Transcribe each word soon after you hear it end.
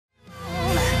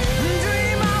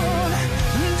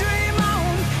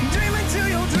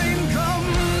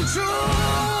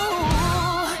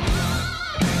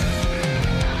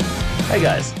Hey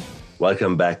guys,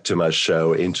 welcome back to my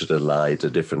show, Into the Light, a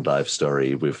different life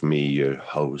story with me, your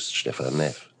host, Stefan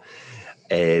Neff.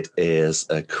 It is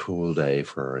a cool day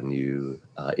for a new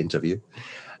interview.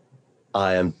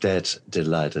 I am dead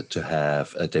delighted to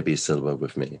have Debbie Silber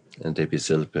with me. And Debbie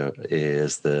Silber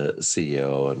is the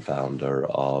CEO and founder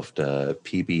of the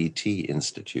PBT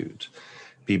Institute.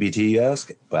 PBT, you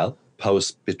ask? Well,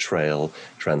 post-betrayal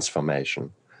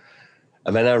transformation.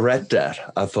 And when I read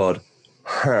that, I thought,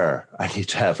 I need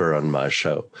to have her on my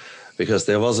show, because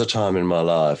there was a time in my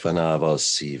life when I was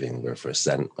seething with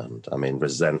resentment. I mean,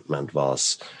 resentment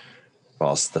was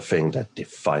the thing that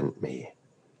defined me.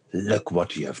 Look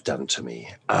what you have done to me.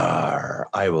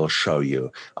 I will show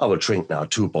you. I will drink now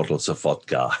 2 bottles of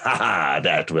vodka.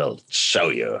 That will show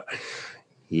you.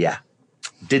 Yeah.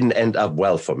 Didn't end up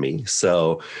well for me.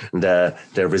 So the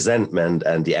resentment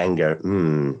and the anger,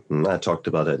 I talked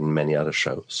about it in many other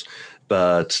shows.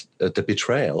 But the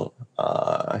betrayal,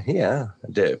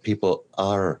 the people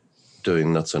are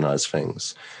doing not so nice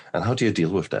things. And how do you deal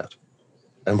with that?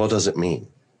 And what does it mean?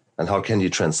 And how can you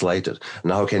translate it?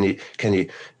 And how can you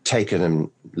take it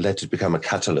and let it become a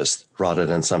catalyst rather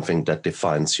than something that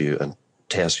defines you and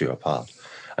tears you apart?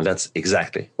 And that's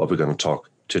exactly what we're going to talk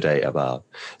today about.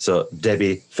 So,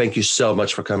 Debbie, thank you so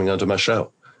much for coming onto my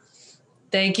show.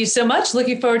 Thank you so much.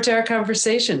 Looking forward to our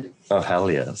conversation. Oh, hell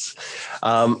yes.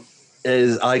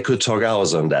 I could talk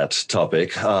hours on that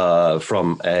topic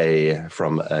from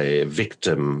a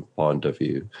victim point of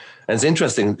view. And it's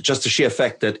interesting, just the sheer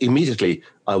fact that immediately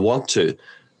I want to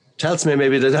tells me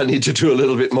maybe that I need to do a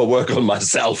little bit more work on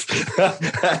myself.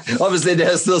 Obviously,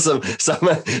 there's still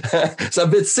some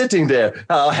bits sitting there.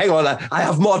 Hang on, I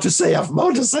have more to say.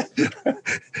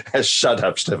 Shut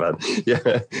up, Stefan.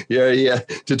 You're here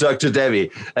to talk to Debbie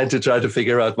and to try to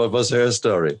figure out what was her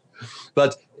story.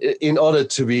 But in order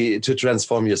to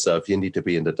transform yourself, you need to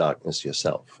be in the darkness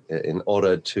yourself. In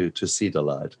order to see the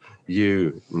light,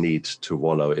 you need to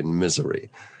wallow in misery.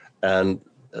 And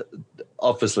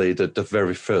obviously, the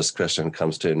very first question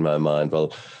comes to in my mind,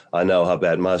 well, I know how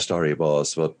bad my story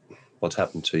was. What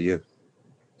happened to you?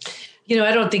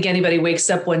 I don't think anybody wakes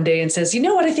up one day and says, you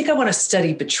know what, I think I want to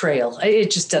study betrayal. It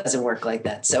just doesn't work like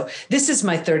that. So this is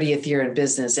my 30th year in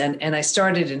business. And I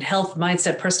started in health,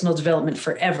 mindset, personal development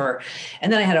forever.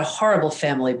 And then I had a horrible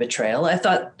family betrayal. I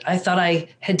thought I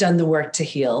had done the work to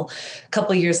heal. A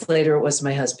couple of years later, it was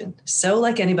my husband. So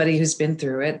like anybody who's been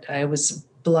through it, I was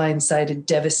blindsided,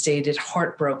 devastated,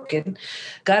 heartbroken,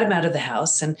 got him out of the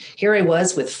house. And here I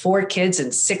was with 4 kids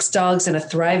and 6 dogs and a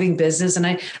thriving business. And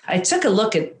I took a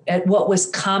look at what was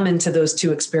common to those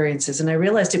 2 experiences. And I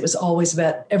realized it was always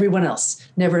about everyone else,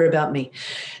 never about me.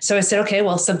 So I said, okay,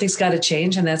 well, something's got to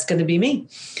change, and that's going to be me.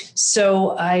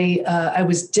 So I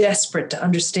was desperate to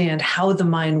understand how the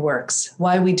mind works,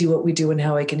 why we do what we do, and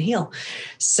how I can heal.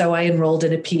 So I enrolled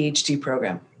in a PhD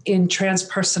program in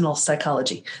transpersonal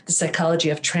psychology, the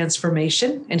psychology of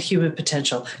transformation and human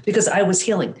potential, because I was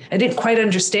healing. I didn't quite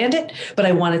understand it, but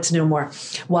I wanted to know more.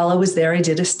 While I was there, I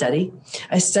did a study.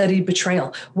 I studied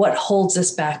betrayal, what holds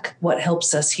us back, what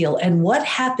helps us heal, and what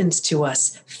happens to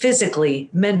us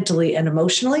physically, mentally, and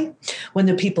emotionally when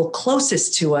the people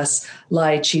closest to us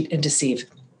lie, cheat, and deceive.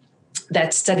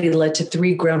 That study led to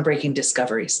 3 groundbreaking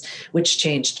discoveries, which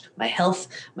changed my health,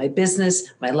 my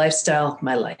business, my lifestyle,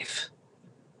 my life.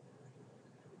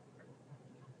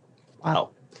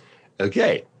 Wow.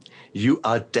 Okay. You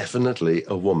are definitely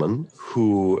a woman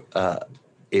who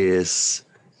is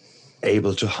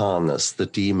able to harness the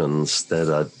demons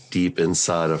that are deep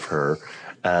inside of her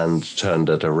and turn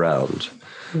that around.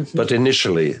 Mm-hmm. But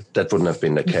initially, that wouldn't have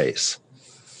been the case.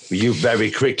 You very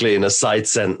quickly in a side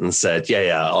sentence said,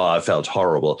 I felt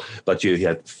horrible. But you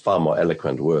had far more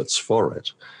eloquent words for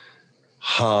it.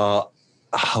 How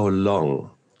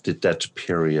long did that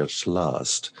period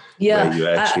last? Yeah, where you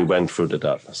actually went through the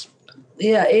darkness?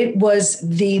 Yeah, it was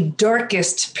the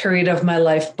darkest period of my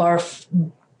life, bar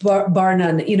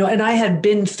none. And I had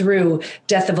been through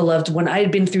death of a loved one. I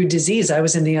had been through disease. I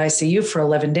was in the ICU for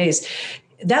 11 days.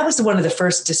 That was one of the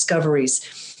first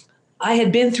discoveries. I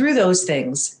had been through those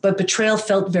things, but betrayal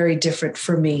felt very different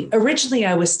for me. Originally,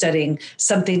 I was studying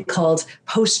something called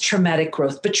post-traumatic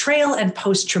growth, betrayal and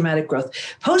post-traumatic growth.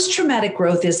 Post-traumatic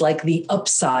growth is like the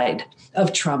upside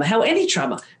of trauma, how any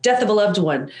trauma, death of a loved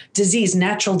one, disease,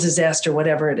 natural disaster,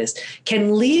 whatever it is,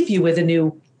 can leave you with a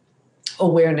new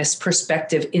awareness,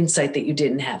 perspective, insight that you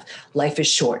didn't have. Life is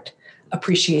short.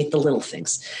 Appreciate the little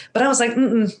things. But I was like,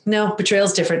 no,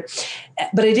 betrayal's different.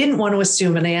 But I didn't want to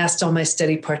assume. And I asked all my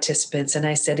study participants, and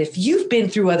I said, if you've been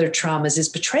through other traumas, is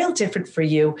betrayal different for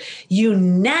you?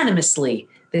 Unanimously,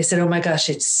 they said, oh my gosh,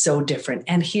 it's so different.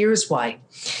 And here's why.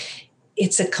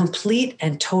 it's a complete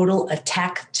and total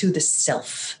attack to the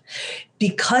self.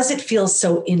 Because it feels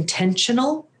so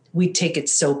intentional, we take it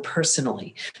so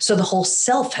personally. So the whole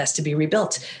self has to be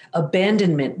rebuilt.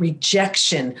 Abandonment,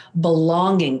 rejection,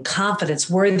 belonging, confidence,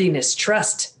 worthiness,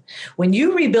 trust. When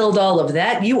you rebuild all of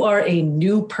that, you are a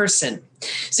new person.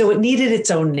 So it needed its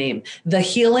own name. The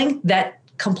healing, that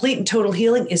complete and total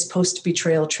healing, is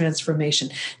post-betrayal transformation.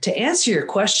 To answer your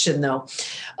question, though,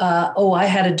 I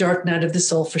had a dark night of the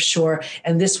soul for sure.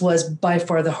 And this was by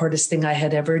far the hardest thing I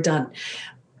had ever done.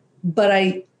 But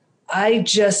I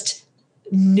just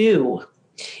knew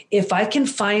if I can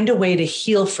find a way to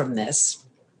heal from this,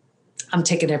 I'm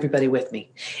taking everybody with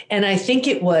me. And I think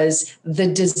it was the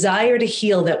desire to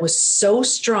heal that was so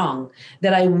strong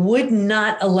that I would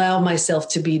not allow myself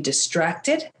to be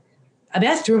distracted. I mean,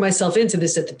 I threw myself into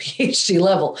this at the PhD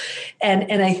level.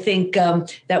 And I think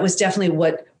that was definitely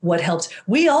what helped.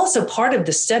 We also, part of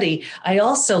the study, I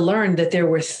also learned that there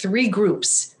were 3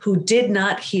 groups who did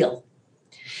not heal.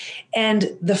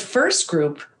 And the first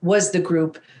group was the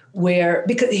group where,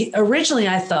 because originally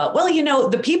I thought, well,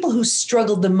 the people who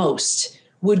struggled the most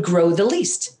would grow the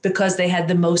least because they had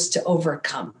the most to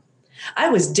overcome. I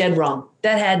was dead wrong.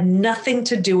 That had nothing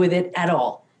to do with it at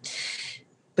all.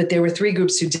 But there were 3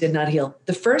 groups who did not heal.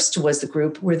 The first was the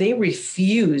group where they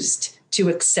refused to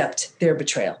accept their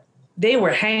betrayal. They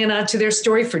were hanging on to their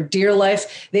story for dear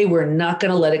life. They were not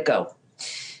going to let it go.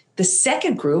 The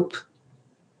second group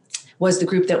was the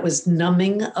group that was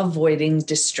numbing, avoiding,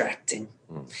 distracting.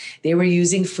 They were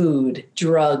using food,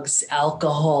 drugs,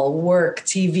 alcohol, work,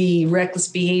 TV, reckless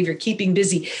behavior, keeping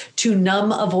busy to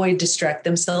numb, avoid, distract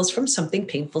themselves from something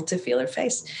painful to feel or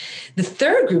face. The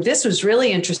third group, this was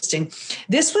really interesting.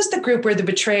 This was the group where the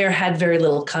betrayer had very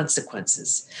little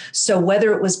consequences. So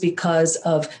whether it was because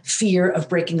of fear of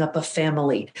breaking up a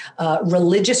family,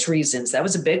 religious reasons, that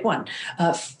was a big one,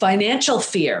 financial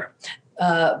fear,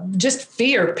 just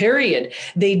fear, period.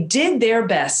 They did their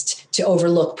best to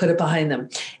overlook, put it behind them.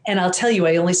 And I'll tell you,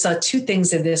 I only saw 2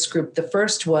 things in this group. The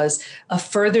first was a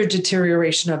further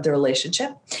deterioration of the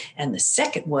relationship. And the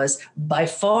second was, by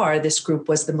far, this group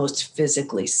was the most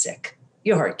physically sick.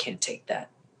 Your heart can't take that.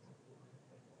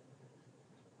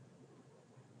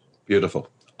 Beautiful.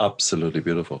 Absolutely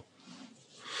beautiful.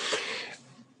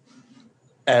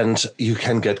 And you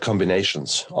can get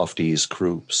combinations of these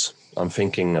groups. I'm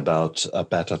thinking about a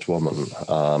battered woman,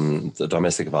 the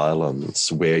domestic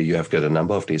violence, where you have got a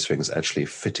number of these things actually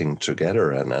fitting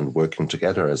together and working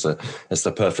together as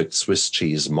the perfect Swiss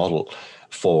cheese model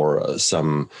for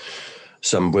some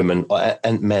women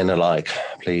and men alike.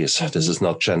 Please, This is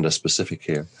not gender specific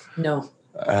here. No.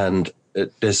 And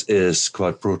this is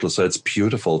quite brutal. So it's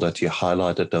beautiful that you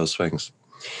highlighted those things.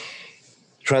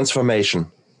 Transformation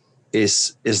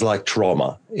is like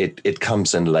trauma. It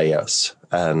comes in layers.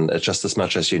 And just as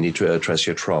much as you need to address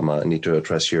your trauma and need to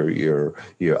address your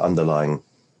underlying,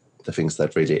 the things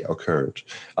that really occurred,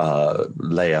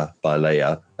 layer by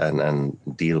layer, and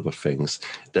deal with things.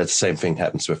 That same thing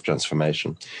happens with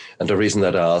transformation. And the reason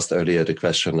that I asked earlier the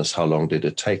question is, how long did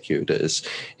it take you?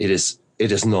 It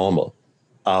is normal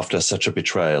after such a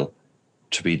betrayal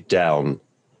to be down,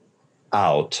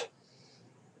 out,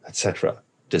 etc.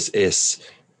 This is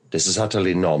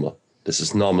utterly normal. This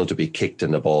is normal to be kicked in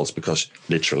the balls because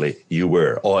literally you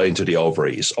were, or into the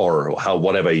ovaries, or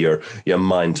whatever your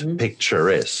mind picture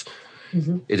is.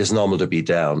 Mm-hmm. It is normal to be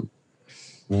down.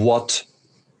 When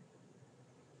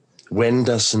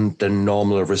doesn't the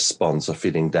normal response of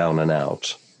feeling down and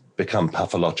out become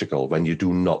pathological when you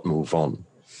do not move on?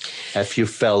 Have you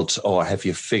felt, or have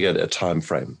you figured a time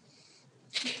frame?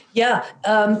 Yeah,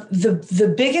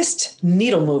 the biggest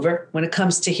needle mover when it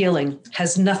comes to healing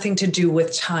has nothing to do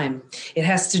with time. It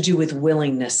has to do with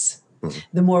willingness. Mm-hmm.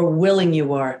 The more willing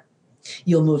you are,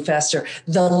 you'll move faster.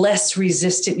 The less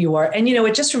resistant you are. And,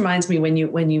 it just reminds me when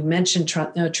you mentioned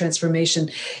transformation,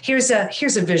 here's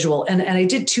a visual. And I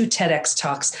did 2 TEDx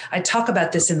talks. I talk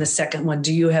about this in the second one.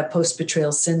 Do you have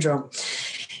post-betrayal syndrome?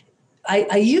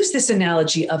 I use this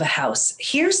analogy of a house.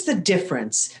 Here's the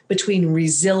difference between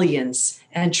resilience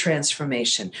and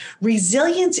transformation.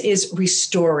 Resilience is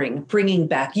restoring, bringing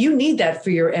back. You need that for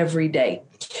your everyday.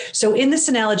 So in this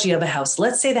analogy of a house,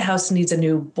 let's say the house needs a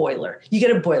new boiler. You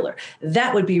get a boiler.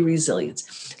 That would be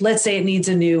resilience. Let's say it needs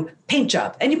a new paint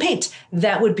job and you paint.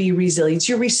 That would be resilience.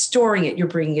 You're restoring it. You're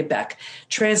bringing it back.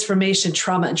 Transformation,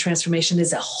 trauma and transformation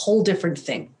is a whole different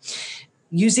thing.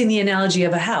 Using the analogy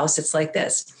of a house, it's like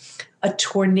this. A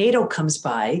tornado comes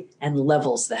by and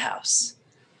levels the house.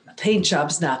 A paint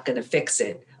job's not going to fix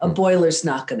it. A boiler's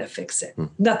not going to fix it.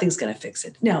 Nothing's going to fix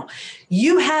it. No,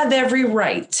 you have every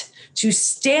right to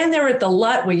stand there at the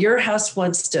lot where your house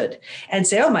once stood and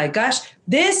say, oh my gosh,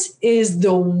 this is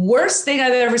the worst thing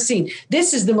I've ever seen.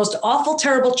 This is the most awful,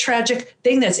 terrible, tragic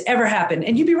thing that's ever happened.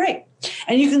 And you'd be right.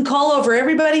 And you can call over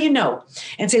everybody you know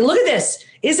and say, look at this.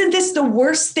 Isn't this the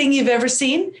worst thing you've ever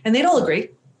seen? And they'd all agree.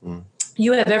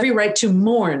 You have every right to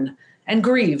mourn and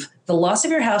grieve the loss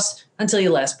of your house until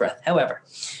your last breath. However,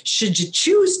 should you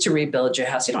choose to rebuild your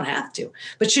house, you don't have to,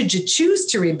 but should you choose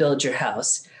to rebuild your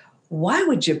house, why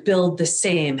would you build the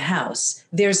same house?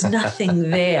 There's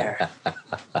nothing there,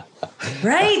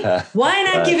 right? Why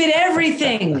not give it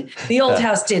everything the old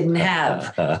house didn't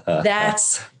have?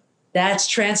 That's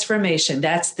transformation.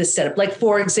 That's the setup. Like,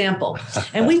 for example,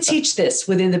 and we teach this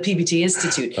within the PBT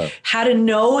Institute, how to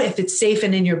know if it's safe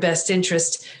and in your best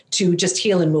interest to just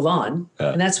heal and move on.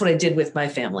 And that's what I did with my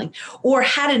family. Or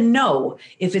how to know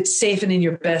if it's safe and in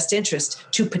your best interest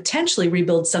to potentially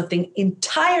rebuild something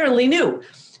entirely new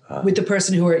with the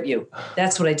person who hurt you.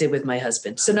 That's what I did with my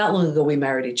husband. So not long ago, we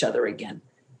married each other again,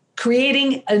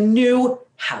 creating a new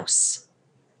house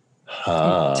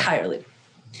entirely.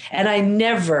 And I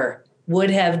never would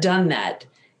have done that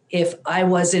if I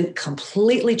wasn't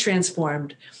completely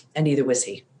transformed, and neither was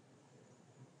he.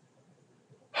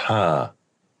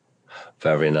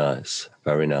 Very nice.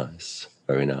 Very nice.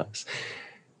 Very nice.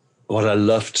 What I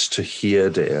loved to hear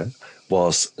there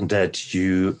was that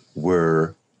you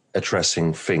were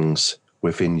addressing things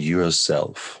within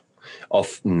yourself.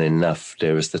 Often enough,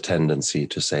 there is the tendency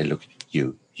to say, look,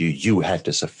 you had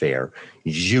this affair,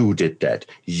 you did that,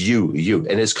 you,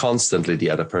 and it's constantly the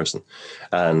other person.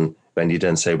 And when you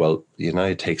then say, well,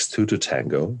 it takes two to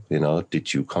tango,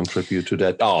 did you contribute to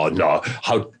that? Oh, no,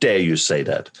 how dare you say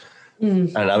that?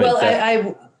 And I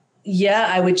mean,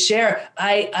 I would share.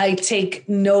 I take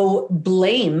no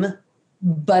blame,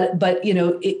 but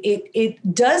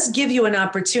it does give you an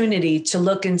opportunity to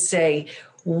look and say,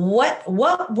 what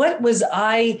was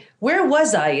I, where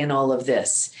was I in all of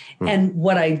this? And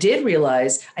what I did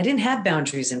realize, I didn't have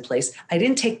boundaries in place. I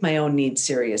didn't take my own needs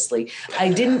seriously. I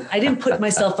didn't put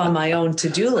myself on my own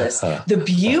to-do list. The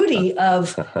beauty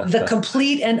of the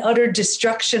complete and utter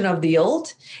destruction of the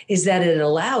old is that it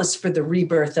allows for the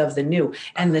rebirth of the new.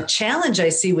 And the challenge I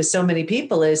see with so many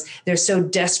people is they're so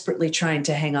desperately trying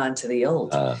to hang on to the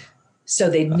old. So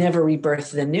they never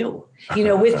rebirth the new.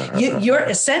 You're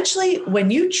essentially,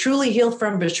 when you truly heal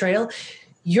from betrayal,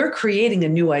 you're creating a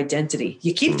new identity.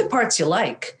 You keep the parts you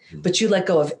like, but you let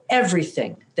go of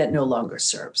everything that no longer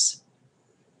serves.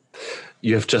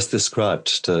 You have just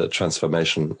described the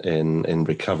transformation in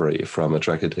recovery from a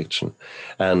drug addiction.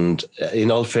 And in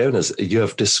all fairness, you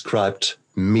have described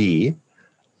me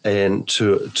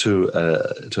to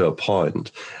a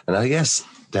point. And I guess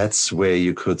that's where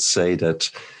you could say that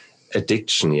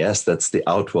addiction, yes, that's the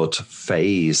outward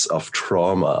phase of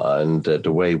trauma and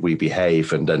the way we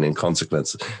behave, and then in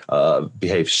consequence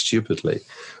behave stupidly.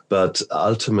 But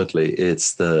ultimately,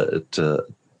 it's the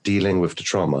dealing with the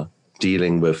trauma,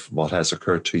 dealing with what has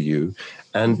occurred to you,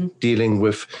 and dealing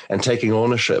with and taking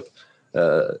ownership,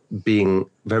 being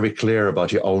very clear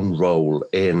about your own role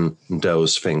in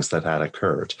those things that had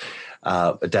occurred.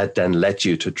 That then led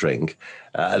you to drink.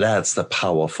 That's the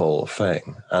powerful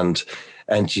thing.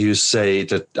 And you say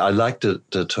that I like the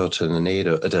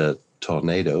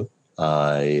tornado.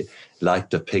 I like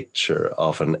the picture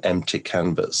of an empty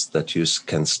canvas that you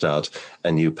can start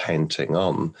a new painting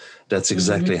on. That's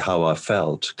exactly how I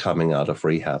felt coming out of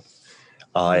rehab.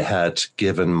 I had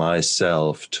given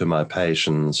myself to my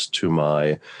patients,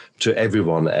 to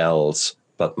everyone else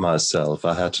but myself.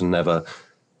 I had to never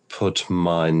put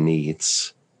my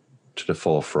needs to the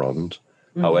forefront.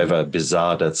 However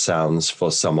bizarre that sounds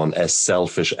for someone as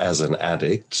selfish as an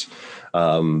addict,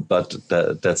 but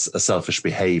that's a selfish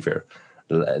behavior.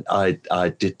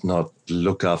 I did not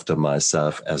look after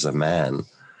myself as a man,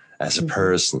 as a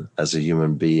person, as a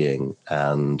human being.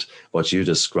 And what you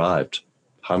described,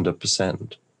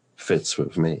 100% fits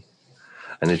with me.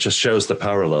 And it just shows the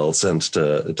parallels and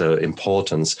the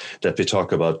importance that we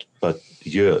talk about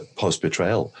your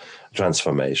post-betrayal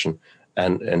transformation.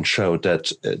 And show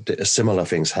that similar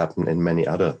things happen in many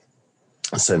other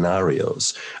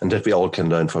scenarios, and that we all can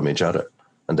learn from each other.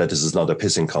 And that this is not a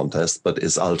pissing contest, but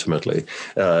is ultimately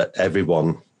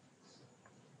everyone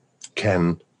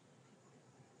can,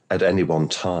 at any one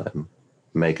time,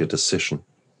 make a decision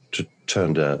to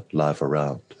turn their life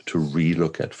around, to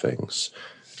relook at things,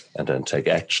 and then take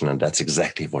action. And that's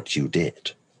exactly what you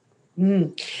did.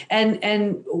 And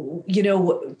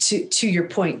to your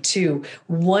point too,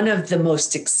 one of the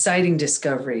most exciting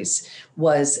discoveries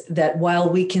was that while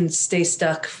we can stay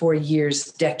stuck for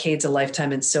years, decades, a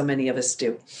lifetime, and so many of us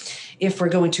do, if we're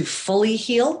going to fully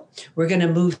heal, we're going to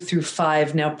move through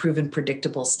 5 now proven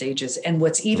predictable stages. And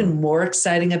what's even more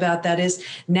exciting about that is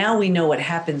now we know what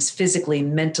happens physically,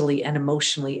 mentally, and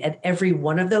emotionally at every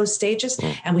one of those stages.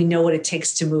 And we know what it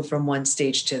takes to move from one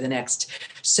stage to the next.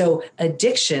 So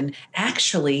addiction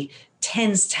actually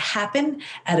tends to happen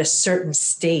at a certain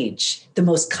stage, the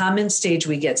most common stage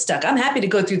we get stuck. I'm happy to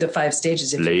go through the 5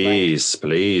 stages.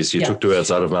 Please. You took the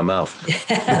words out of my mouth.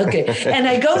 Okay. And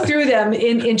I go through them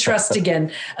in Trust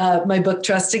Again, my book,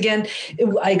 Trust Again.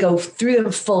 I go through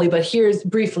them fully, but here's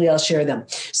briefly, I'll share them.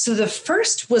 So the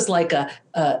first was like a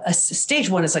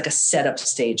stage 1 is like a setup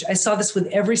stage. I saw this with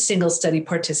every single study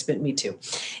participant, me too.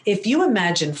 If you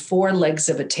imagine 4 legs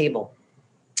of a table,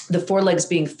 the 4 legs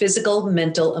being physical,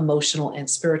 mental, emotional, and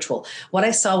spiritual. What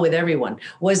I saw with everyone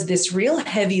was this real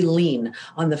heavy lean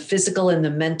on the physical and the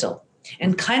mental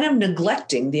and kind of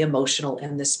neglecting the emotional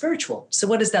and the spiritual. So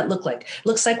what does that look like? It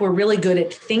looks like we're really good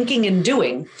at thinking and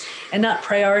doing and not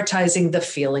prioritizing the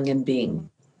feeling and being.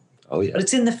 Oh, yeah. But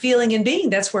it's in the feeling and being.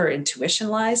 That's where intuition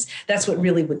lies. That's what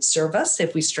really would serve us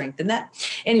if we strengthen that.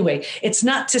 Anyway, it's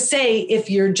not to say if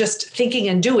you're just thinking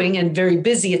and doing and very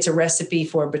busy, it's a recipe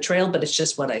for betrayal, but it's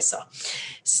just what I saw.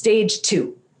 Stage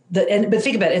 2. But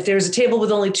think about it. If there's a table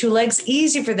with only 2 legs,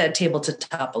 easy for that table to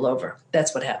topple over.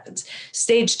 That's what happens.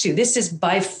 Stage 2. This is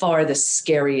by far the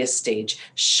scariest stage.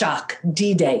 Shock,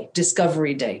 D-Day,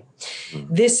 Discovery Day.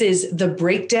 This is the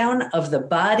breakdown of the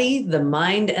body, the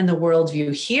mind, and the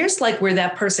worldview. Here's like where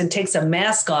that person takes a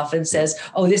mask off and says,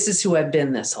 oh, this is who I've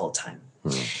been this whole time.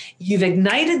 You've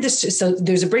ignited this. So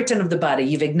there's a breakdown of the body.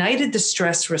 You've ignited the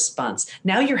stress response.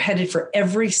 Now you're headed for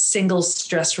every single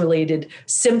stress-related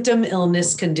symptom,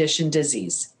 illness, condition,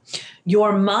 disease.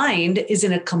 Your mind is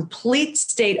in a complete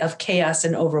state of chaos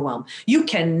and overwhelm. You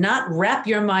cannot wrap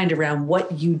your mind around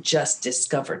what you just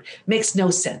discovered. Makes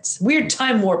no sense. Weird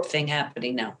time warp thing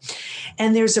happening now.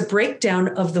 And there's a breakdown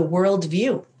of the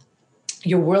worldview.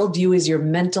 Your worldview is your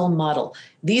mental model.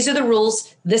 These are the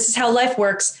rules. This is how life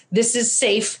works. This is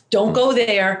safe. Don't go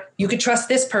there. You could trust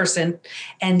this person.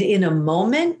 And in a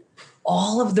moment,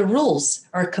 all of the rules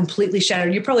are completely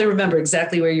shattered. You probably remember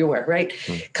exactly where you were, right?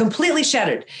 Completely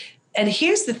shattered. And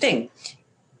here's the thing.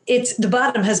 It's the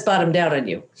bottom has bottomed out on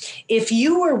you. If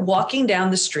you were walking down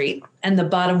the street and the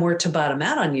bottom were to bottom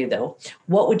out on you, though,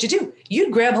 what would you do?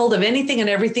 You'd grab hold of anything and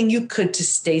everything you could to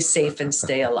stay safe and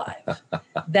stay alive.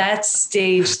 That's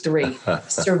stage 3.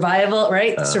 Survival,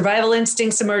 right? Survival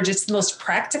instincts emerge. It's the most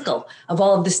practical of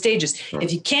all of the stages.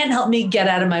 If you can't help me, get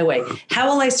out of my way.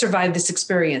 How will I survive this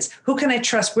experience? Who can I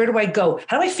trust? Where do I go?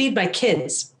 How do I feed my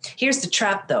kids? Here's the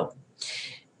trap, though.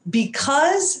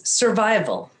 Because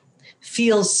survival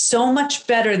feels so much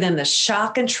better than the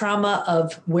shock and trauma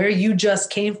of where you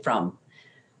just came from,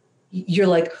 you're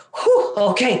like, whew,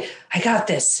 okay, I got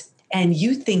this. And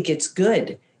you think it's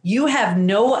good. You have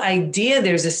no idea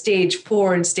there's a stage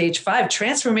 4 and stage 5.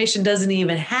 Transformation doesn't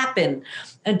even happen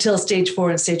until stage 4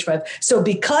 and stage 5. So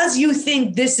because you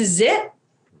think this is it,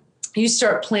 you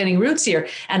start planting roots here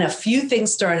and a few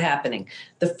things start happening.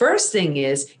 The first thing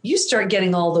is you start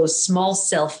getting all those small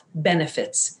self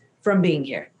benefits from being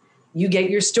here. You get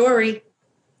your story.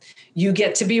 You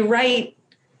get to be right.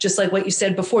 Just like what you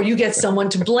said before, you get someone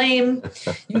to blame.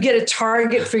 You get a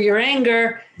target for your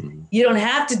anger. You don't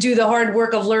have to do the hard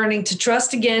work of learning to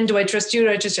trust again. Do I trust you? Do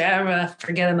I just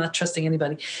forget? I'm not trusting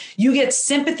anybody. You get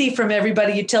sympathy from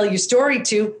everybody you tell your story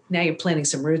to. Now you're planting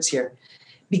some roots here.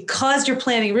 Because you're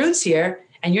planting roots here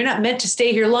and you're not meant to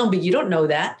stay here long, but you don't know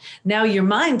that. Now your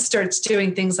mind starts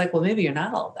doing things like, well, maybe you're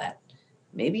not all that.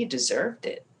 Maybe you deserved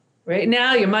it. Right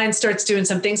now, your mind starts doing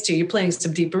some things to you. You're planting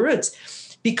some deeper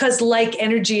roots because like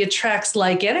energy attracts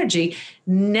like energy.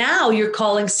 Now you're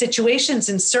calling situations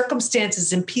and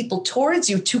circumstances and people towards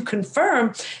you to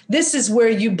confirm this is where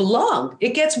you belong.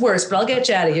 It gets worse, but I'll get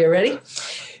you out of here. Ready?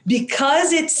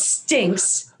 Because it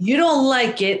stinks, you don't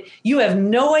like it, you have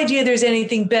no idea there's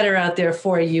anything better out there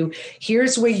for you.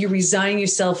 Here's where you resign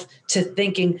yourself to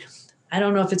thinking, I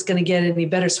don't know if it's going to get any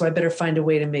better, so I better find a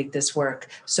way to make this work.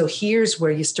 So here's where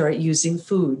you start using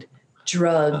food,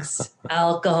 drugs,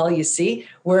 alcohol, you see,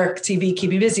 work, TV,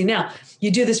 keep you busy. Now, you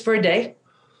do this for a day,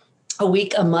 a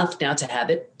week, a month now to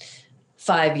habit,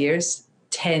 5 years,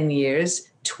 10 years,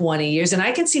 20 years. And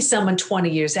I can see someone 20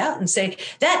 years out and say,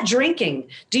 that drinking,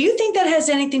 do you think that has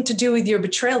anything to do with your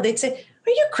betrayal? They'd say, are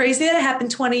you crazy? That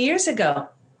happened 20 years ago.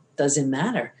 Doesn't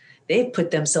matter. They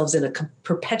put themselves in a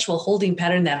perpetual holding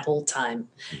pattern that whole time.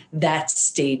 That's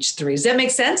stage 3. Does that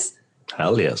make sense?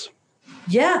 Hell yes.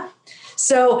 Yeah.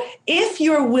 So if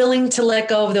you're willing to let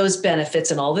go of those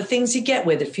benefits and all the things you get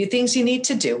with it, a few things you need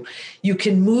to do, you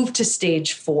can move to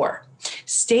stage 4.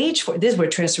 Stage 4, this is where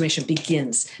transformation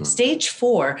begins. Stage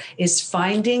 4 is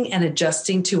finding and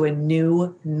adjusting to a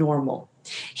new normal.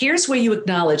 Here's where you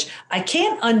acknowledge, I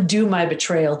can't undo my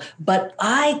betrayal, but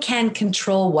I can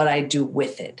control what I do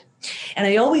with it. And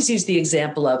I always use the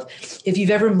example of if you've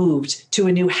ever moved to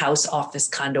a new house, office,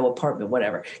 condo, apartment,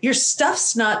 whatever, your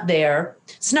stuff's not there.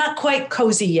 It's not quite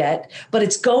cozy yet, but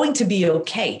it's going to be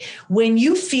okay. When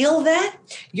you feel that,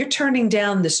 you're turning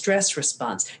down the stress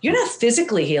response. You're not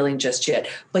physically healing just yet,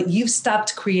 but you've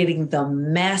stopped creating the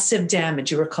massive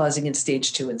damage you were causing in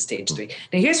stage 2 and stage 3.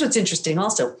 Now, here's what's interesting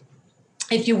also.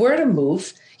 If you were to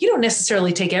move, you don't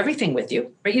necessarily take everything with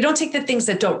you, right? You don't take the things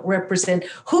that don't represent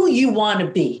who you want to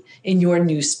be in your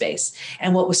new space.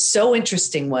 And what was so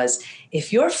interesting was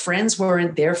if your friends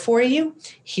weren't there for you,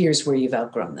 here's where you've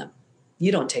outgrown them.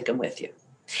 You don't take them with you.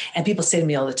 And people say to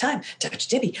me all the time, Dr.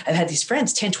 Debbie, I've had these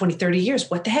friends 10, 20, 30 years.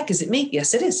 What the heck? Is it me?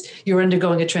 Yes, it is. You're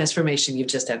undergoing a transformation. You've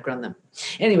just outgrown them.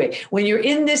 Anyway, when you're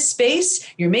in this space,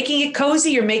 you're making it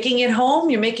cozy, you're making it home,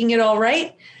 you're making it all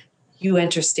right. You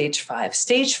enter stage 5.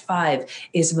 Stage 5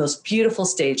 is the most beautiful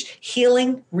stage,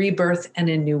 healing, rebirth, and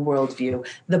a new worldview.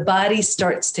 The body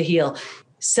starts to heal.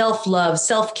 Self-love,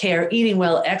 self-care, eating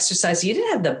well, exercise. You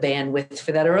didn't have the bandwidth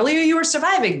for that earlier. You were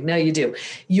surviving. Now you do.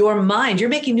 Your mind, you're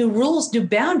making new rules, new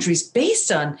boundaries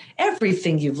based on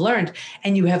everything you've learned.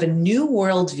 And you have a new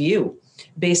worldview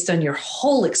based on your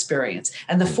whole experience.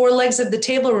 And the 4 legs of the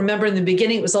table, remember in the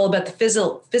beginning, it was all about the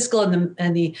physical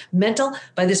and the mental.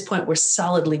 By this point, we're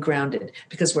solidly grounded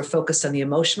because we're focused on the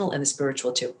emotional and the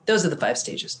spiritual too. Those are the 5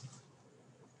 stages.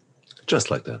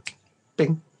 Just like that.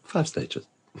 Bing, 5 stages.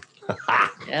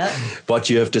 Yeah. What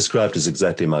you have described is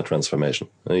exactly my transformation.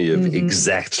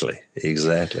 Exactly.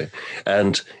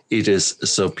 And it is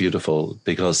so beautiful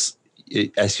because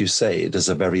as you say, it is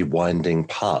a very winding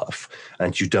path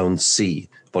and you don't see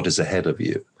what is ahead of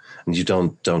you and you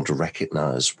don't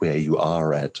recognize where you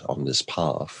are at on this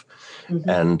path.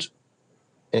 And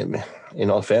in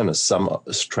all fairness, some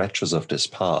stretches of this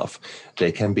path,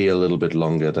 they can be a little bit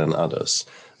longer than others.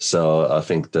 So I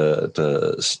think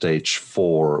the stage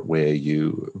 4 where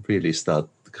you really start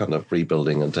kind of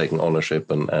rebuilding and taking ownership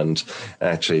and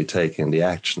actually taking the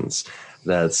actions,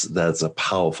 that's a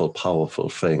powerful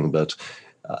thing. But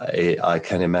I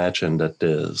can imagine that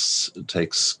this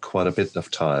takes quite a bit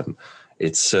of time.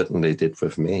 It certainly did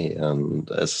with me. And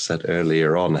as I said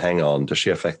earlier on, hang on, the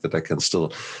sheer fact that I can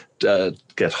still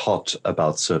get hot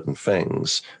about certain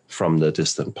things from the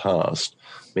distant past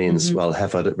means, well,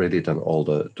 have I really done all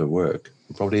the work?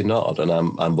 Probably not. And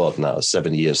I'm what now?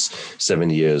 7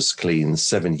 years clean,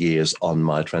 7 years on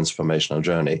my transformational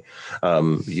journey.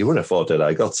 You would have thought that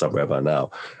I got somewhere by now.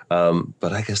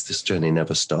 But I guess this journey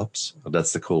never stops.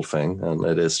 That's the cool thing. And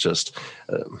it is just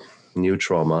new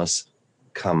traumas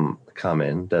come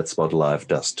in. That's what life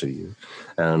does to you.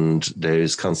 And there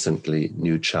is constantly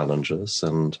new challenges.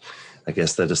 And I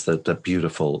guess that is the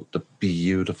beautiful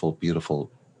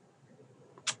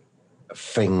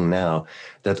thing now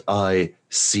that I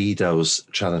see those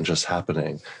challenges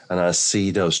happening, and I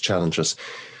see those challenges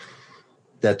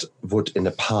that would in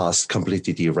the past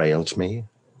completely derailed me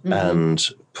and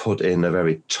put in a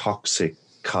very toxic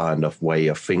kind of way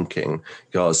of thinking,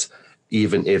 because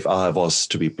even if I was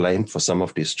to be blamed for some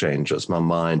of these changes, my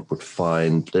mind would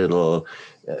find little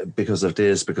because of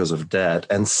this, because of that,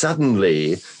 and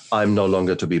suddenly I'm no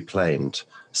longer to be blamed.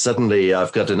 Suddenly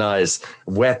I've got a nice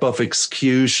web of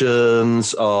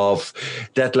excuses of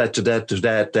that led to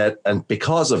that. And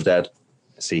because of that,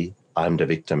 see, I'm the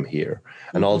victim here.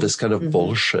 And all this kind of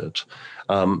bullshit.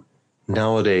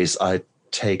 Nowadays, I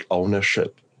take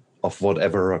ownership of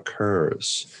whatever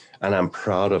occurs, and I'm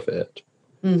proud of it.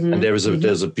 And there's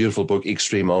a beautiful book,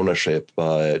 Extreme Ownership,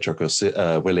 by Jocko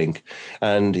Willink.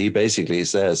 And he basically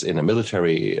says in a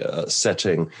military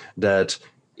setting that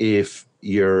if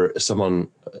you're someone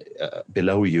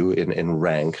below you in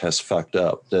rank has fucked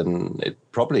up, then it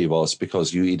probably was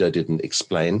because you either didn't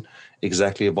explain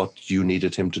exactly what you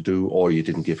needed him to do, or you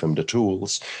didn't give him the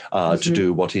tools to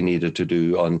do what he needed to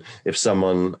do. And if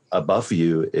someone above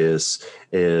you is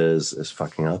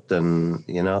fucking up, then,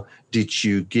 you know, did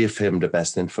you give him the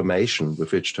best information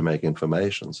with which to make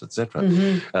informations,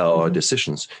 etc., or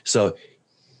decisions? So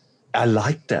I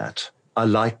like that.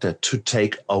 To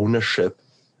take ownership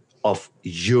of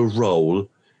your role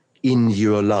in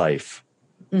your life.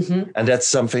 And that's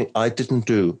something I didn't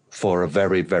do for a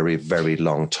very, very, very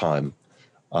long time.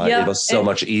 It was so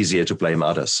much easier to blame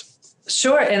others.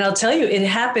 Sure. And I'll tell you, it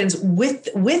happens with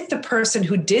the person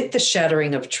who did the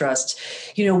shattering of trust.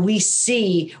 We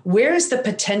see where's the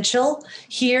potential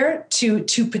here to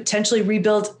potentially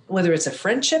rebuild, whether it's a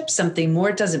friendship, something more,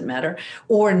 it doesn't matter,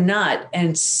 or not.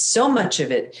 And so much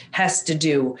of it has to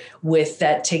do with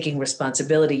that taking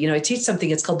responsibility. I teach something,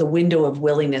 it's called the window of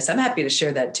willingness. I'm happy to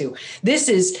share that too. This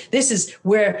is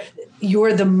where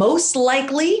you're the most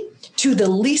likely to the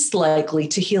least likely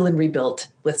to heal and rebuild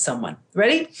with someone.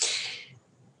 Ready?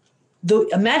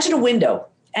 Imagine a window,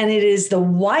 and it is the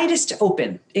widest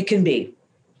open it can be.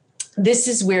 This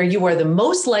is where you are the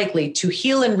most likely to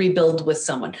heal and rebuild with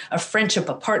someone, a friendship,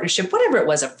 a partnership, whatever it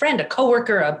was, a friend, a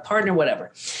coworker, a partner,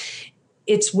 whatever.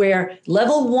 It's where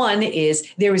level 1 is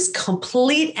there is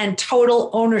complete and total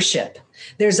ownership.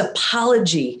 There's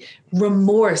apology,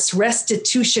 remorse,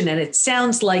 restitution. And it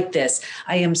sounds like this.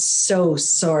 I am so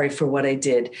sorry for what I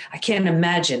did. I can't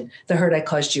imagine the hurt I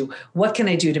caused you. What can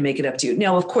I do to make it up to you?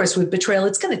 Now, of course, with betrayal,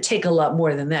 it's going to take a lot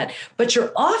more than that, but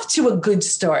you're off to a good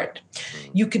start.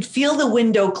 You could feel the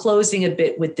window closing a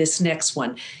bit with this next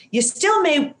one. You still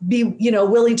may be,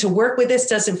 willing to work with this.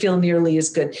 Doesn't feel nearly as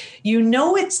good.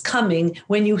 It's coming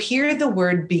when you hear the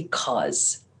word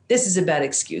because. This is about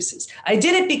excuses. I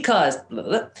did it because,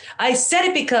 I said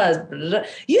it because,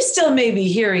 you still may be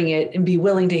hearing it and be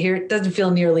willing to hear it. Doesn't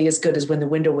feel nearly as good as when the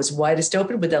window was widest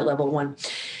open with that level 1.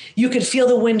 You could feel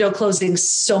the window closing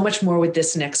so much more with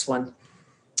this next one.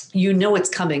 It's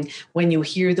coming when you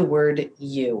hear the word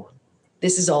you.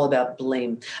 This is all about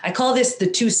blame. I call this the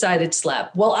two-sided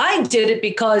slap. Well, I did it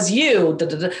because you.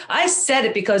 I said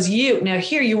it because you. Now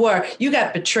here you are. You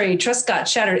got betrayed. Trust got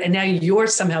shattered. And now you're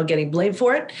somehow getting blamed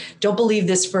for it. Don't believe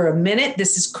this for a minute.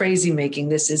 This is crazy making.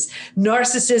 This is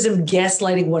narcissism,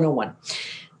 gaslighting 101.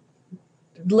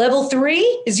 Level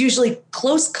 3 is usually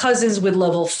close cousins with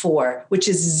level 4, which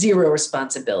is zero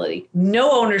responsibility, no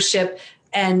ownership.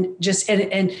 And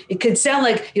it could sound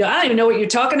like, I don't even know what you're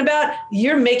talking about.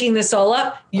 You're making this all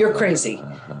up. You're crazy.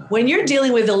 When you're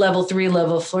dealing with a level 3,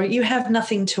 level 4, you have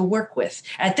nothing to work with.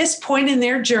 At this point in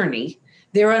their journey,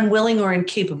 they're unwilling or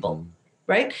incapable,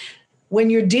 right? When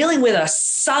you're dealing with a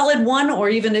solid 1 or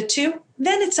even a 2,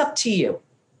 then it's up to you.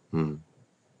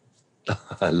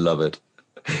 I love it.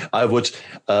 I would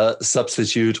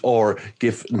substitute or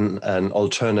give an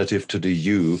alternative to the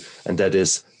you, and that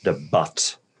is the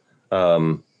but.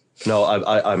 No,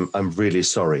 I'm really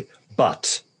sorry,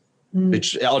 but,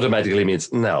 which automatically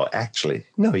means no, actually,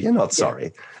 no, you're not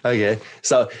sorry. Yeah. Okay.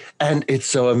 So, and it's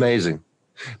so amazing,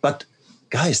 but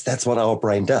guys, that's what our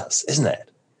brain does, isn't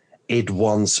it? It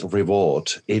wants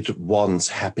reward. It wants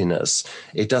happiness.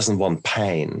 It doesn't want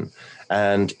pain.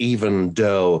 And even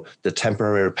though the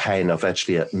temporary pain of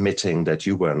actually admitting that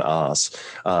you were an ass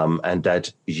and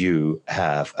that you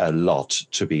have a lot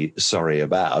to be sorry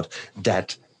about,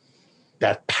 that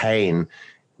pain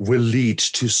will lead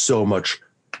to so much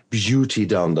beauty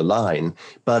down the line.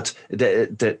 But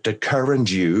the current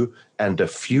you and the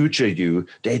future you,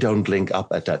 they don't link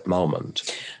up at that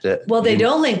moment. They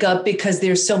don't link up because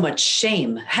there's so much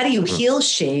shame. How do you heal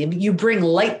shame? You bring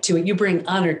light to it. You bring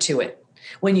honor to it.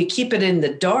 When you keep it in the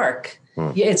dark,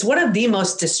 it's one of the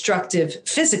most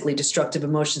physically destructive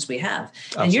emotions we have.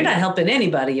 Absolutely. And you're not helping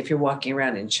anybody if you're walking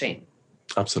around in shame.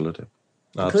 Absolutely.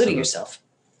 Including yourself.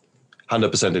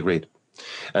 100% agreed.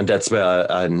 And that's where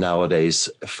I nowadays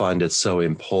find it so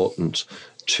important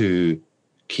to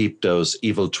keep those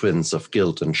evil twins of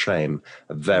guilt and shame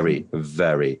very,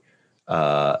 very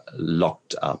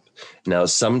locked up. Now,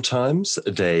 sometimes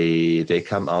they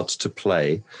come out to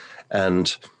play.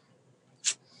 And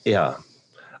yeah,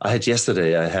 I had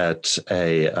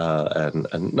a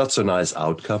not so nice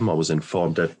outcome. I was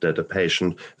informed that a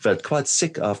patient felt quite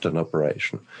sick after an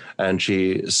operation, and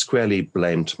she squarely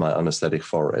blamed my anesthetic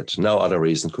for it. No other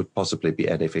reason, could possibly be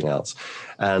anything else.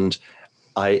 And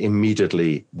I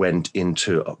immediately went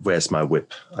into, where's my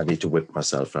whip? I need to whip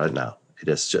myself right now. It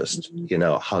is just,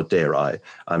 how dare I?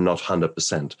 I'm not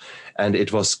 100%. And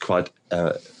it was quite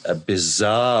a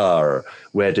bizarre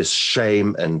where this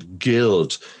shame and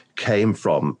guilt came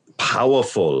from,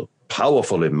 powerful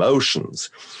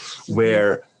emotions,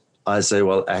 where I say,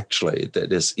 well, actually,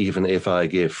 that is, even if I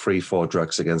give 3-4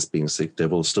 drugs against being sick, there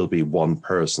will still be one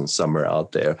person somewhere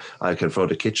out there I can throw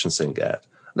the kitchen sink at.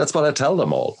 That's what I tell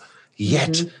them all.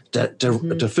 Yet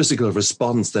the physical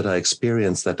response that I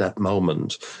experienced at that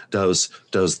moment, those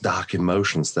dark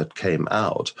emotions that came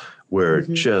out were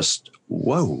just,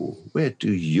 whoa, where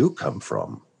do you come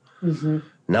from?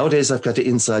 Nowadays, I've got the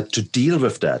insight to deal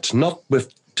with that,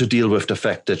 to deal with the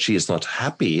fact that she is not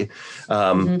happy,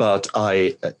 but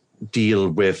I deal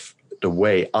with the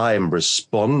way I'm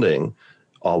responding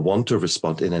or want to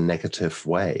respond in a negative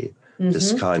way.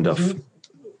 this kind of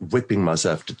whipping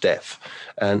myself to death.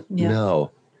 And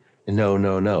no.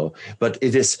 But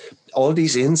it is all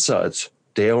these insights,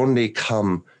 they only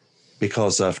come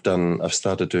because I've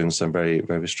started doing some very,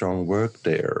 very strong work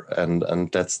there.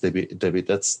 And that's Debbie,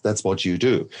 that's what you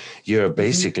do. You're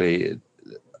basically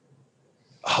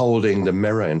holding the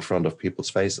mirror in front of people's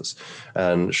faces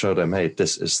and show them, hey,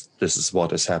 this is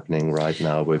what is happening right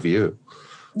now with you.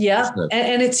 Yeah.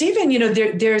 And it's even,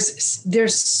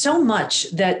 there's so much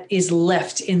that is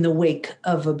left in the wake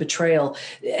of a betrayal.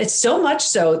 It's so much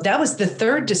so that was the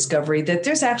third discovery, that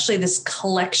there's actually this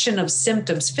collection of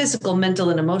symptoms, physical, mental,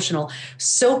 and emotional,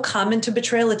 so common to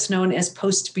betrayal. It's known as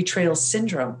post-betrayal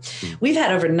syndrome. We've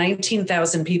had over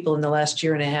 19,000 people in the last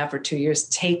year and a half or 2 years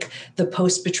take the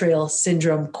post-betrayal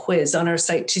syndrome quiz on our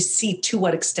site to see to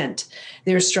what extent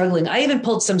they're struggling. I even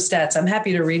pulled some stats. I'm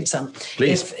happy to read some.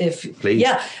 Please. Please.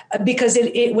 Yeah, because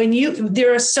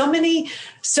there are so many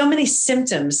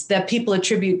symptoms that people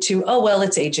attribute to, oh, well,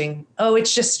 it's aging. Oh,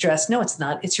 it's just stress. No, it's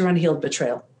not. It's your unhealed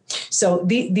betrayal. So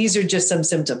these are just some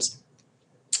symptoms.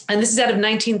 And this is out of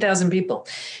 19,000 people.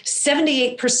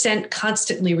 78%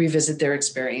 constantly revisit their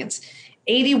experience.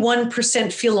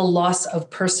 81% feel a loss of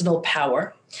personal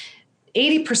power.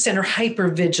 80% are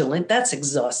hypervigilant. That's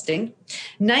exhausting.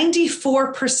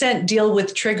 94% deal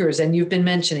with triggers, and you've been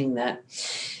mentioning that.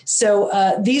 So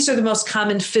these are the most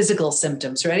common physical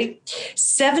symptoms. Ready?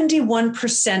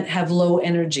 71% have low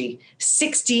energy.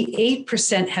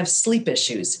 68% have sleep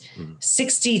issues.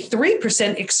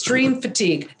 63% extreme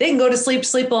fatigue. They can go to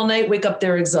sleep all night, wake up,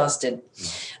 they're exhausted.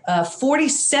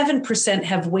 47%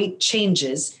 have weight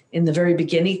changes. In the very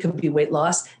beginning, it could be weight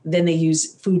loss. Then they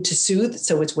use food to soothe,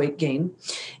 so it's weight gain.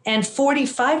 And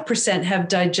 45% have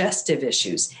digestive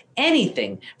issues.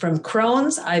 Anything from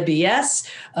Crohn's, IBS,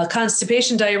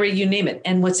 constipation, diarrhea, you name it.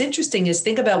 And what's interesting is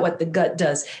think about what the gut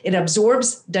does. It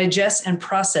absorbs, digests, and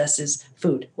processes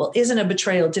food. Well, isn't a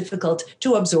betrayal difficult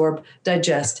to absorb,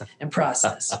 digest, and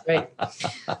process, right?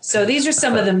 So these are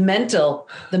some of the mental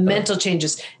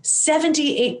changes.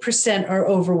 78% are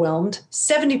overwhelmed,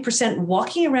 70%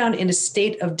 walking around in a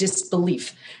state of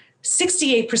disbelief,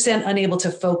 68% unable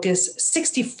to focus,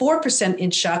 64% in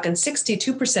shock, and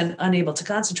 62% unable to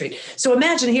concentrate. So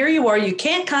imagine here you are, you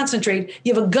can't concentrate,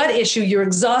 you have a gut issue, you're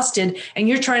exhausted, and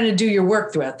you're trying to do your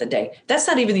work throughout the day. That's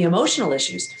not even the emotional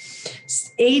issues.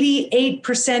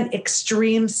 88%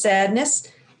 extreme sadness,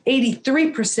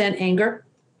 83% anger,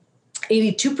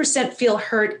 82% feel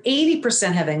hurt,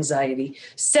 80% have anxiety,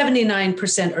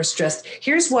 79% are stressed.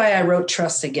 Here's why I wrote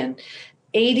trust again.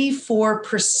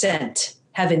 84%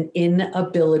 have an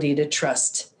inability to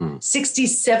trust.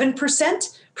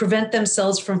 67% prevent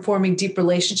themselves from forming deep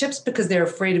relationships because they're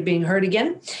afraid of being hurt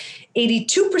again.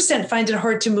 82% find it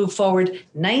hard to move forward.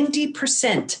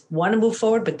 90% want to move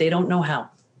forward, but they don't know how.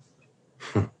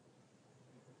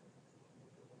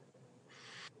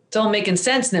 It's all making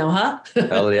sense now, huh?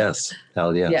 Hell yes.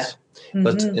 Yeah.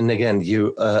 But, and again,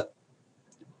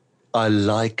 I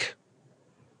like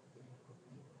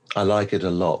it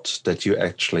a lot that you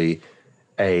actually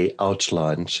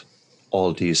outlined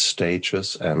all these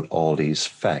stages and all these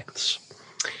facts.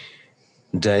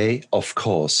 They, of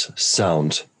course,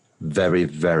 sound very,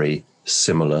 very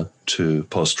similar to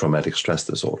post-traumatic stress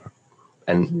disorder.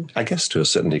 And I guess to a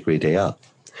certain degree they are.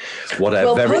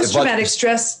 Post-traumatic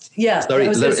stress, yeah.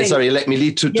 Sorry, let me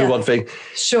lead to one thing.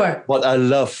 Sure. What I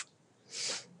love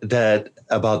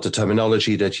about the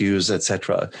terminology that you use,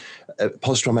 etc.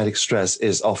 Post-traumatic stress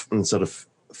is often sort of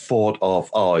thought of,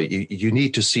 you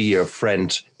need to see your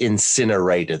friend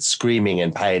incinerated, screaming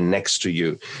in pain next to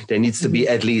you. There needs to be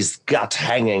at least gut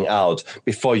hanging out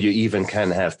before you even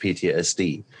can have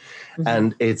PTSD.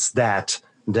 And it's that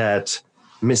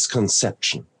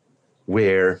misconception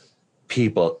where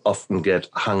people often get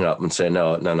hung up and say,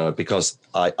 no, because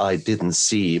I didn't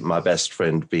see my best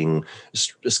friend being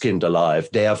skinned alive,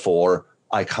 therefore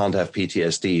I can't have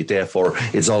PTSD, therefore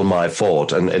it's all my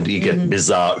fault. And you get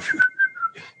bizarre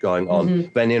going on.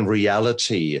 When in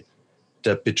reality,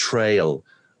 the betrayal,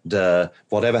 the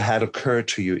whatever had occurred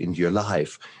to you in your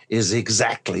life is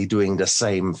exactly doing the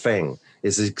same thing,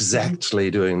 is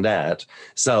exactly doing that.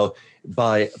 So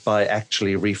by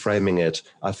actually reframing it,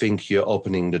 I think you're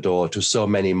opening the door to so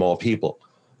many more people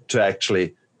to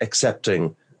actually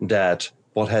accepting that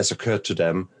what has occurred to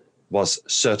them was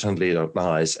certainly not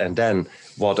nice. And then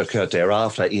what occurred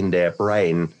thereafter in their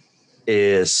brain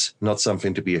is not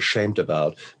something to be ashamed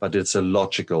about, but it's a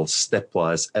logical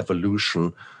stepwise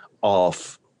evolution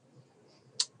of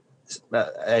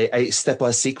a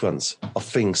stepwise sequence of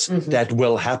things that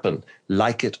will happen,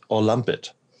 like it or lump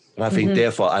it. And I think,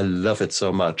 therefore, I love it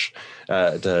so much,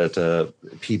 the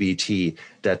PBT,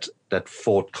 that that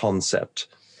thought concept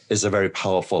is a very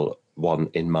powerful one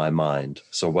in my mind.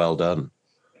 So well done.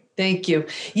 Thank you.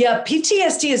 Yeah,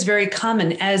 PTSD is very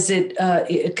common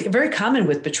very common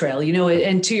with betrayal,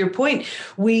 and to your point,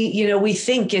 we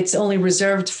think it's only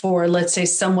reserved for, let's say,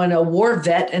 someone, a war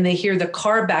vet, and they hear the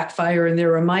car backfire and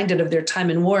they're reminded of their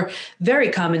time in war. Very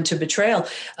common to betrayal.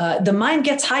 The mind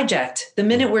gets hijacked. The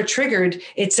minute we're triggered,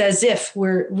 it's as if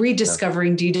we're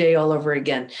rediscovering D-Day all over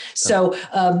again. So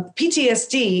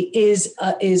PTSD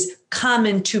is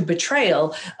common to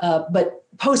betrayal, but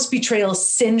post-betrayal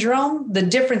syndrome, the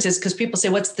difference is, because people say,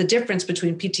 what's the difference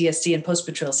between PTSD and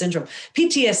post-betrayal syndrome?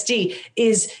 PTSD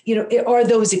is, are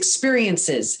those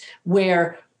experiences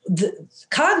where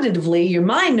cognitively your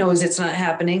mind knows it's not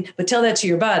happening, but tell that to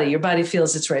your body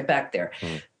feels it's right back there.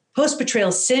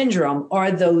 Post-betrayal syndrome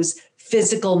are those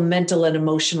physical, mental, and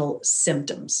emotional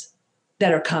symptoms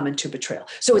that are common to betrayal.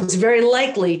 So it's very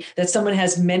likely that someone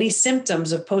has many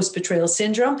symptoms of post-betrayal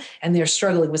syndrome and they're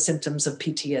struggling with symptoms of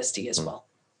PTSD as well.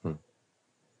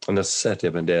 And as I said,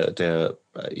 the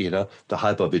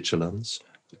hypervigilance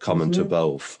common to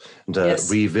both, the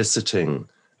revisiting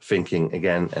thinking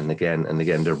again and again and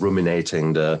again, the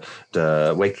ruminating,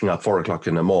 the waking up 4 o'clock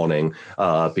in the morning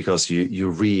because you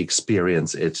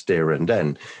re-experience it there and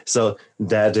then. So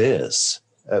that is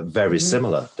very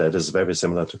similar. That is very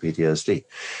similar to PTSD.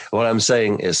 What I'm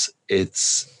saying is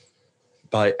it's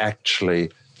by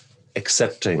actually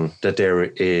accepting that there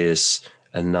is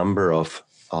a number of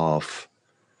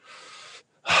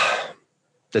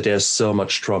that there's so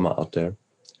much trauma out there,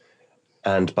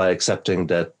 and by accepting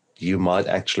that you might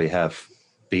actually have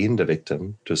been the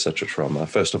victim to such a trauma,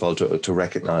 first of all, to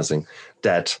recognizing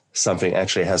that something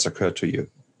actually has occurred to you,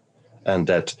 and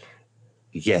that,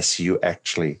 yes, you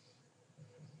actually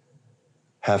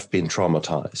have been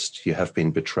traumatized, you have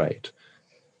been betrayed,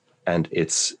 and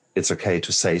it's okay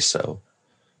to say so,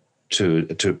 to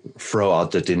throw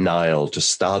out the denial to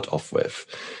start off with.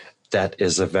 That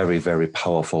is a very, very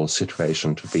powerful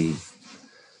situation to be.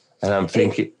 And I'm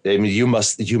thinking, you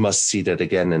must see that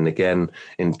again and again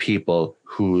in people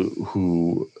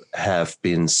who have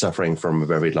been suffering from a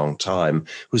very long time,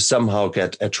 who somehow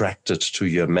get attracted to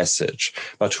your message,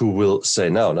 but who will say,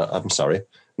 no, I'm sorry.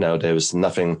 No, there was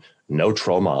nothing, no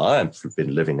trauma. I've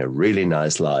been living a really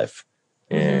nice life.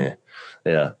 Yeah.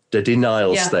 The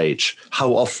denial stage.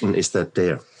 How often is that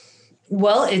there?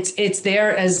 Well, it's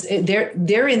there as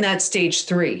they're in that stage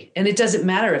 3, and it doesn't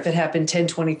matter if it happened 10,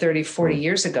 20, 30, 40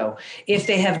 years ago. If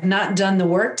they have not done the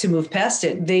work to move past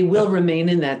it, they will remain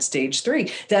in that stage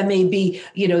 3. That may be,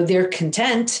 they're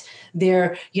content,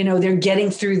 they're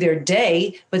getting through their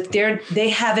day, but they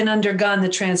haven't undergone the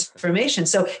transformation.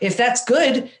 So if that's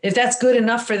good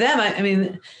enough for them, I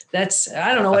mean,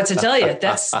 I don't know what to tell you.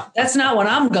 That's not what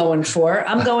I'm going for.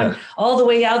 I'm going all the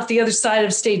way out the other side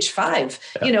of stage 5,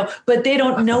 but they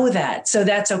don't know that. So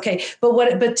that's okay.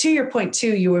 But to your point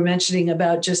too, you were mentioning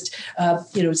about just,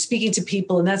 speaking to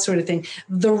people and that sort of thing.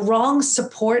 The wrong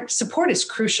support is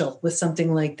crucial with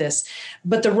something like this,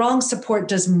 but the wrong support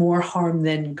does more harm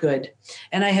than good.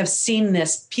 And I have seen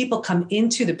this. People come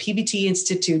into the PBT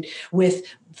Institute with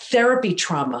therapy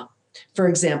trauma, for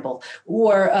example,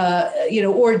 or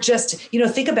just,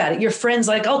 think about it. Your friend's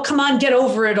like, oh, come on, get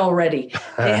over it already.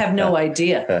 They have no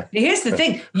idea. Here's the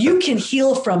thing. You can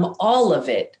heal from all of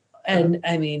it. And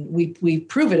I mean, we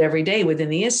prove it every day within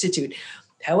the Institute.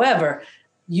 However,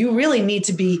 you really need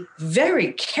to be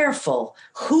very careful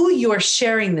who you're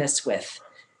sharing this with,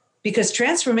 because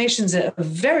transformation is a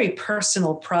very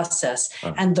personal process,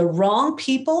 and the wrong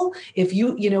people, if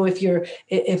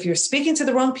you're speaking to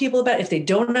the wrong people about it, if they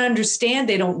don't understand,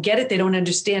 they don't get it, they don't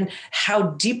understand how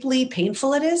deeply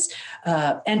painful it is,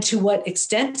 and to what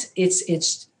extent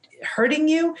it's hurting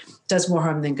you, does more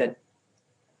harm than good.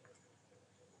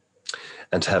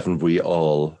 And haven't we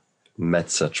all met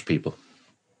such people?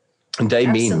 And they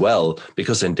Absolutely. mean well,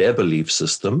 because in their belief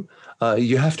system,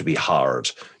 you have to be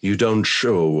hard. You don't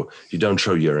show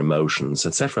your emotions,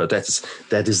 etc.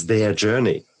 That is their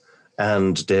journey,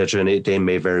 and their journey, they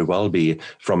may very well be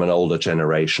from an older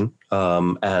generation,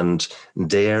 and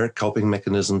their coping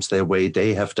mechanisms, their way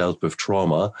they have dealt with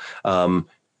trauma,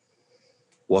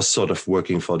 was sort of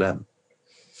working for them,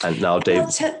 and now they.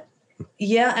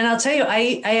 Yeah. And I'll tell you,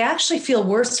 I actually feel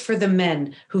worse for the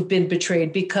men who've been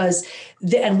betrayed, because,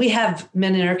 and we have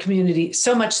men in our community,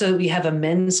 so much so that we have a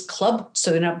men's club, so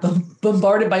they're not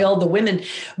bombarded by all the women,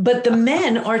 but the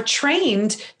men are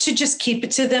trained to just keep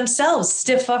it to themselves,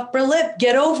 stiff upper lip,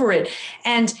 get over it.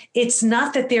 And it's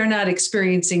not that they're not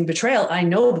experiencing betrayal. I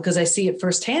know, because I see it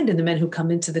firsthand in the men who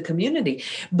come into the community,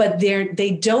 but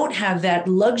they don't have that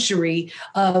luxury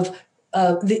of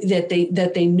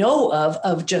that they know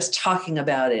of just talking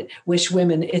about it. Wish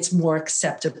women it's more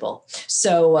acceptable.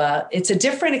 So it's a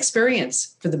different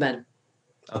experience for the men.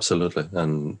 Absolutely.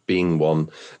 And being one,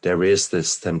 there is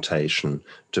this temptation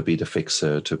to be the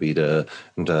fixer, to be the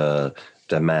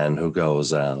man who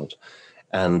goes out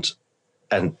and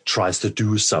tries to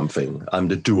do something. I'm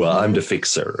the doer, I'm the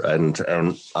fixer. And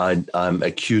I'm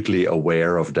acutely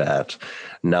aware of that.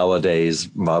 Nowadays,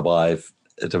 my wife,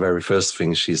 the very first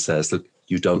thing she says, look,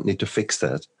 you don't need to fix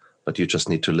that, but you just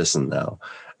need to listen now.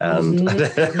 And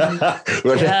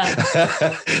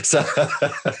so,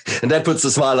 and that puts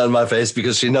a smile on my face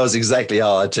because she knows exactly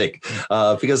how I tick.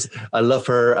 Because I love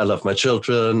her, I love my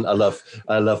children, I love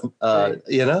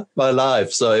my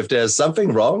life. So if there's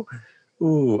something wrong,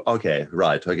 okay,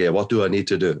 what do I need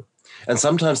to do? And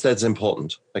sometimes that's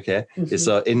important. Okay,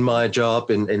 so in my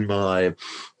job, in my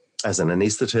as an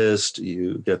anesthetist,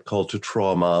 you get called to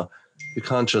trauma. You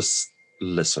can't just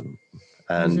listen,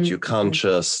 and you can't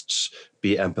just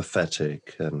be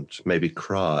empathetic and maybe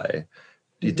cry.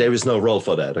 There is no role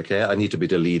for that, okay? I need to be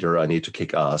the leader. I need to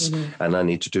kick ass, and I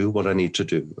need to do what I need to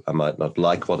do. I might not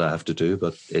like what I have to do,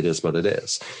 but it is what it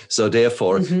is. So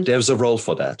therefore, there's a role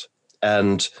for that,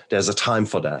 and there's a time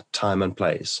for that, time and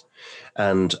place.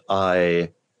 And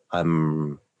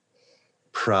I'm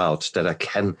proud that I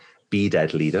can be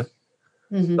that leader,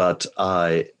 but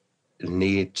I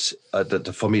need,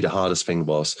 for me, the hardest thing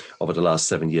was over the last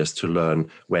 7 years to learn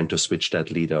when to switch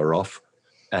that leader off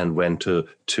and when to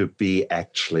be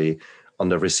actually on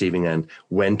the receiving end,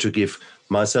 when to give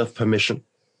myself permission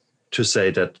to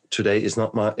say that today is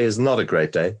not a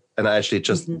great day. And I actually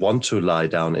just want to lie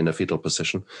down in a fetal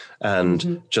position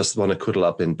and just want to cuddle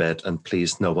up in bed and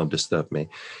please no one disturb me.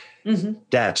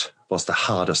 That was the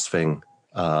hardest thing.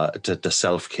 The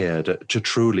self-care, to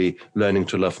truly learning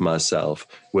to love myself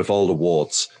with all the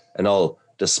warts and all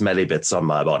the smelly bits on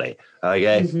my body.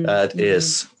 Okay,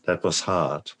 that was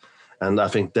hard, and I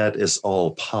think that is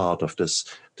all part of this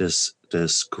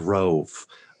growth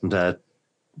that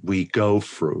we go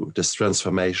through, this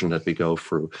transformation that we go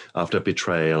through after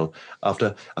betrayal,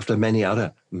 after many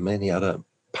other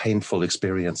painful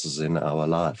experiences in our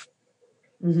life.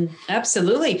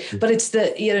 Absolutely, but it's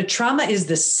trauma is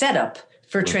the setup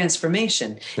for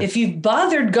transformation. If you've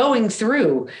bothered going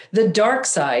through the dark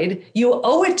side, you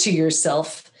owe it to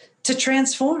yourself to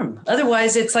transform.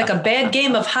 Otherwise, it's like a bad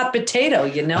game of hot potato,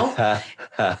 the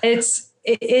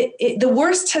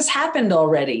worst has happened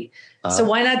already. So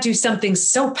why not do something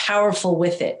so powerful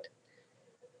with it?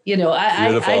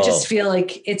 I just feel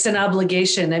like it's an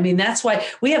obligation. I mean, that's why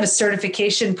we have a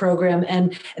certification program,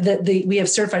 and we have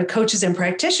certified coaches and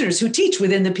practitioners who teach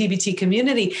within the PBT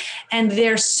community. And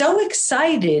they're so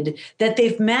excited that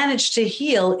they've managed to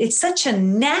heal. It's such a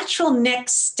natural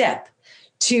next step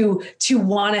to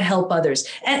want to help others.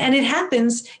 And it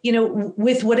happens,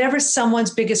 with whatever someone's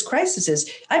biggest crisis is.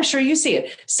 I'm sure you see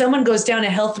it. Someone goes down a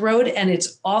health road and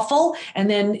it's awful.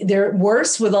 And then they're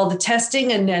worse with all the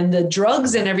testing and the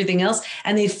drugs and everything else.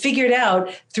 And they figured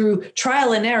out through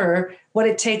trial and error what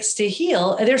it takes to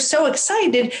heal. And they're so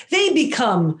excited, they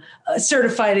become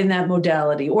certified in that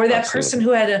modality. Or that person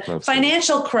who had a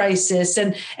financial crisis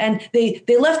and they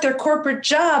left their corporate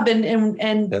job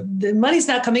and the money's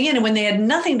not coming in. And when they had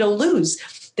nothing to lose,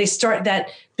 they start that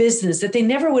business that they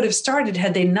never would have started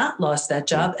had they not lost that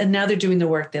job. And now they're doing the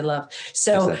work they love.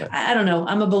 So I don't know.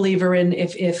 I'm a believer in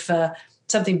if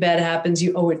something bad happens,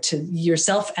 you owe it to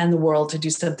yourself and the world to do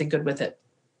something good with it.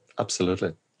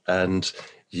 Absolutely. And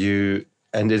it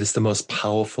is the most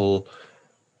powerful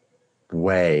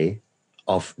way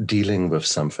of dealing with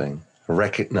something,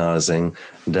 recognizing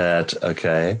that,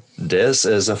 okay, this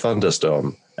is a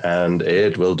thunderstorm and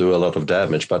it will do a lot of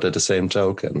damage, but at the same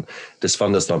token, this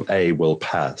thunderstorm will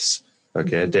pass.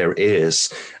 Okay, there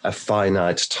is a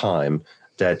finite time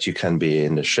that you can be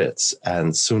in the shits,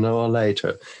 and sooner or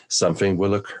later something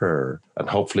will occur, and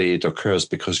hopefully it occurs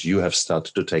because you have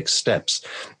started to take steps,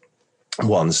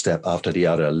 one step after the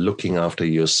other, looking after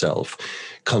yourself,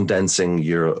 condensing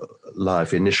your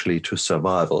life initially to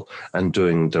survival and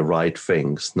doing the right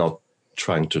things, not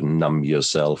trying to numb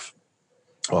yourself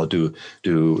or do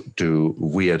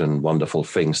weird and wonderful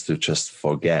things to just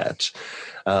forget.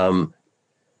 And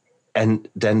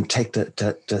then take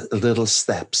the little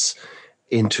steps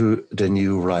into the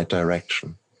new right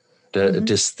direction.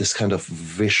 This kind of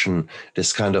vision,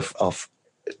 this kind of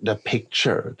the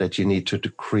picture that you need to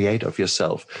create of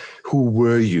yourself. Who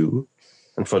were you?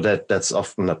 And for that's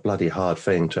often a bloody hard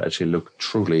thing to actually look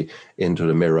truly into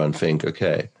the mirror and think,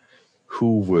 okay,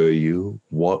 who were you?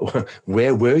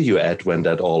 Where were you at when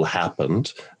that all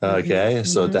happened? Okay,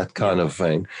 so that kind of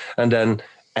thing. And then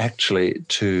actually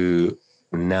to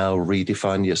now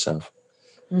redefine yourself.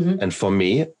 And for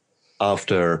me,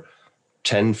 after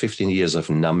 10, 15 years of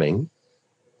numbing,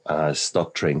 I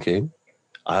stopped drinking.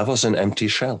 I was an empty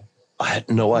shell. I had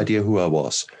no idea who I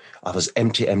was. I was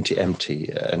empty.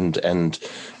 And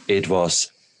it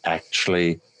was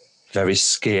actually very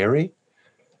scary.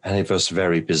 And it was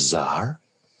very bizarre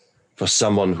for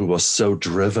someone who was so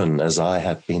driven as I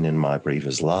had been in my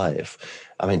previous life.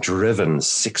 I mean, driven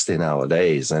 16-hour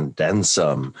days and then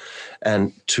some.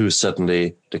 And to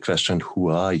suddenly the question, who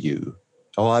are you?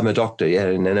 Oh, I'm a doctor.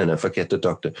 Yeah, no, forget the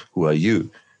doctor. Who are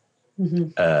you?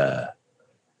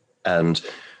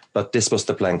 But this was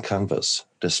the blank canvas.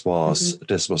 This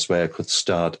was where I could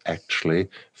start actually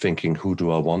thinking, who do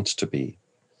I want to be?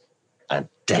 And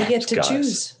that, you get to guys,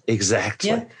 choose. Exactly.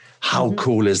 Yeah. How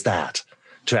cool is that?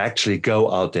 To actually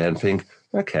go out there and think,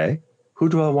 okay, who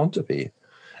do I want to be?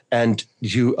 And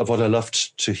what I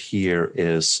loved to hear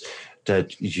is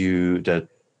that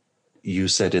you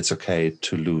said it's okay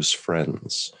to lose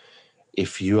friends.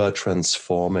 If you are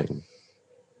transforming,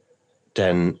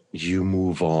 then you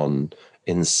move on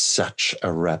in such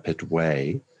a rapid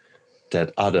way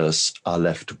that others are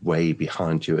left way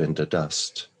behind you in the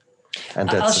dust. And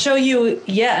I'll show you.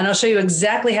 Yeah. And I'll show you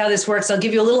exactly how this works. I'll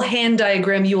give you a little hand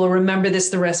diagram. You will remember this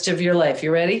the rest of your life.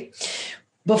 You ready?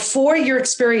 Before your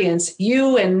experience,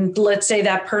 you and let's say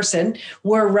that person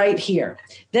were right here.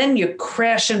 Then you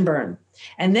crash and burn.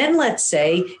 And then let's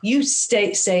say you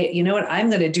say, you know what, I'm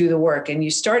going to do the work, and you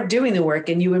start doing the work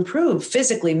and you improve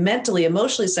physically, mentally,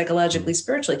 emotionally, psychologically,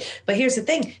 spiritually. But here's the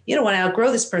thing. You don't want to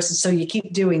outgrow this person. So you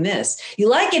keep doing this. You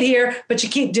like it here, but you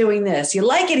keep doing this. You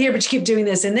like it here, but you keep doing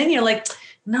this. And then you're like,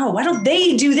 no, why don't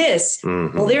they do this?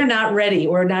 Well, they're not ready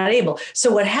or not able.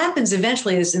 So what happens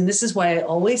eventually is, and this is why I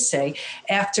always say,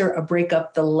 after a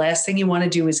breakup, the last thing you want to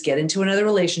do is get into another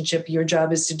relationship. Your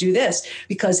job is to do this.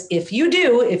 Because if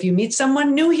you meet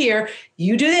someone new here,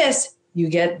 you do this, you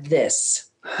get this.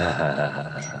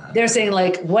 They're saying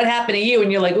like, what happened to you?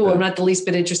 And you're like, oh, I'm not the least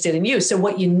bit interested in you. So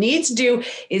what you need to do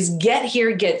is get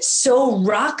here, get so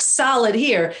rock solid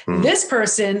here. This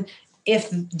person,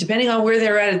 if depending on where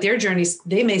they're at their journeys,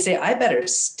 they may say, I better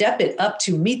step it up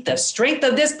to meet the strength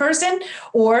of this person,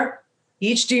 or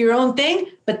each do your own thing,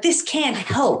 but this can't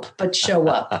help but show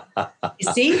up.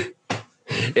 You see?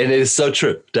 And it is so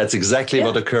true. That's exactly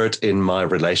what occurred in my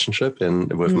relationship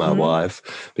with my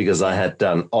wife, because I had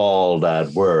done all that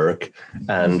work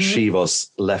and she was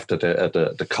left at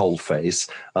the cold face.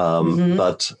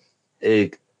 But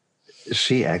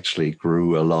she actually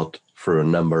grew a lot through a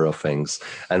number of things,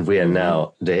 and we are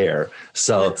now there.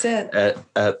 So that's it.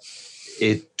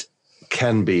 It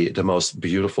can be the most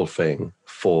beautiful thing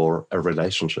for a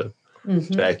relationship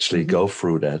to actually go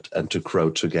through that and to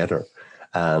grow together.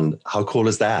 And how cool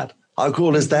is that? How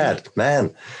cool is that,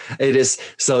 man? It is.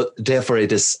 So therefore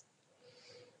it is,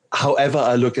 however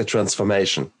I look at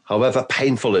transformation, however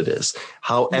painful it is,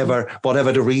 however,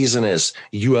 whatever the reason is,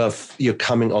 you're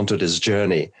coming onto this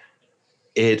journey.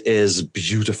 It is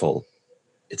beautiful.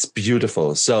 It's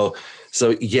beautiful. So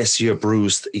yes, you're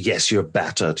bruised. Yes, you're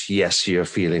battered. Yes, you're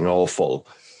feeling awful.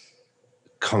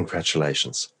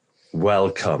 Congratulations.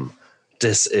 Welcome.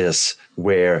 This is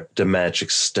where the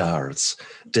magic starts.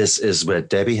 This is where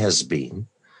Debbie has been.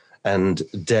 And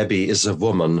Debbie is a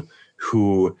woman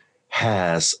who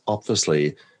has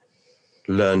obviously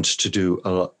learned to do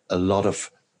a lot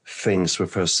of things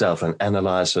with herself and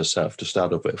analyze herself to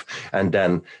start off with, and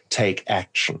then take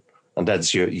action. And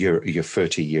that's your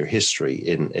 30-year history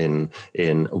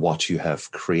in what you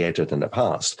have created in the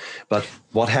past. But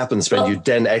what happens when you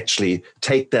then actually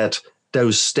take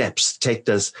those steps, take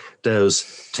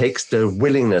the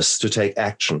willingness to take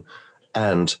action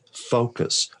and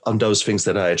focus on those things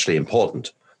that are actually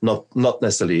important? Not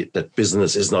necessarily that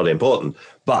business is not important,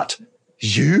 but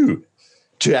you,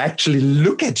 to actually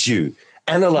look at you,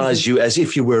 analyze you as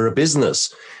if you were a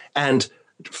business, and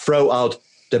throw out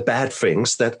the bad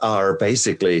things that are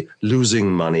basically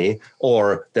losing money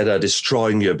or that are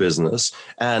destroying your business,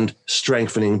 and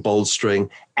strengthening, bolstering,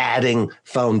 adding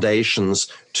foundations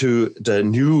to the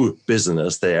new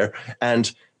business there.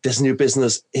 And this new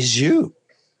business is you.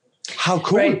 How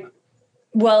cool. Right.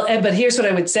 Well, but here's what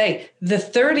I would say. The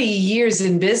 30 years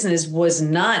in business was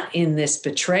not in this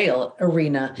betrayal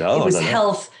arena. It was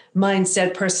health,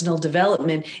 mindset, personal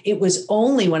development. It was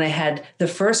only when I had the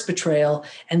first betrayal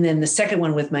and then the second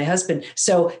one with my husband.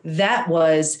 So that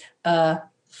was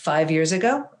 5 years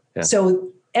ago. Yeah. So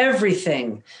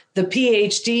everything, the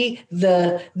PhD,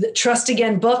 the Trust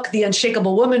Again book, the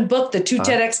Unshakable Woman book, the 2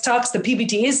 TEDx talks, the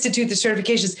PBT Institute, the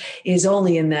certifications, is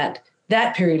only in that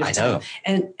that period of time.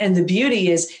 And the beauty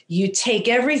is you take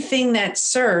everything that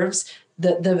serves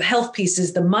the health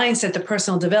pieces, the mindset, the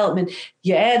personal development,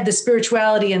 you add the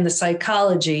spirituality and the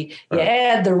psychology, you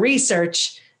add the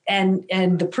research and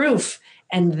the proof.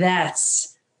 And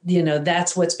that's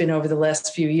what's been over the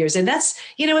last few years. And that's,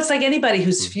 it's like anybody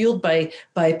who's fueled by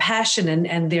passion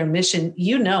and their mission,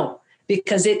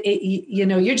 because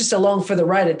you're just along for the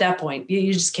ride at that point.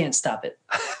 You just can't stop it.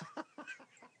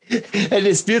 And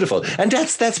it's beautiful. And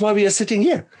that's why we are sitting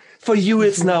here. For you,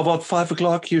 it's now about 5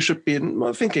 o'clock. You should be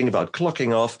thinking about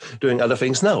clocking off, doing other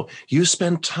things. No, you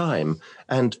spend time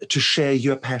and to share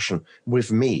your passion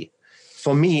with me.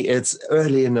 For me, it's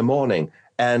early in the morning.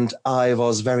 And I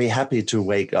was very happy to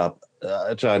wake up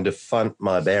trying to find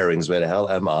my bearings. Where the hell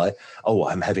am I? Oh,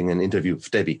 I'm having an interview with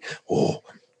Debbie. Oh,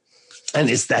 and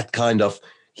it's that kind of,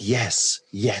 yes.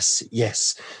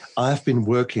 I've been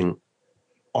working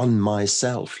on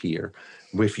myself here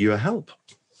with your help.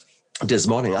 This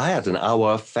morning, I had an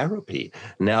hour of therapy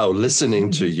now listening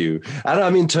to you. And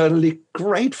I'm internally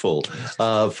grateful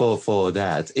for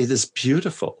that. It is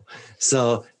beautiful.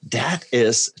 So that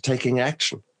is taking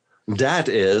action. That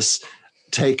is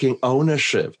taking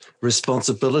ownership,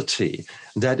 responsibility.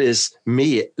 That is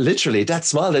me. Literally, that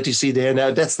smile that you see there now,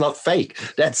 that's not fake.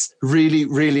 That's really,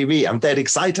 really me. I'm that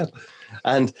excited.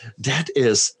 And that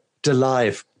is the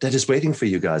life that is waiting for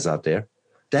you guys out there.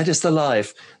 That is the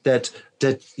life that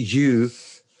you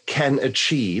can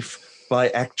achieve by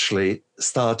actually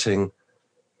starting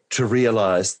to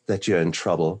realize that you're in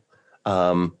trouble,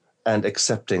 and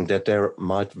accepting that there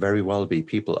might very well be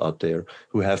people out there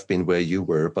who have been where you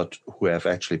were, but who have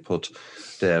actually put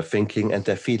their thinking and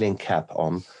their feeling cap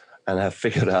on and have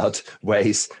figured out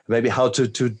ways, maybe how to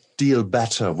deal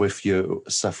better with your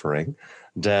suffering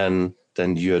than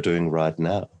you're doing right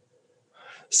now.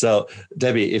 So,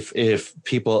 Debbie, if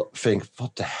people think,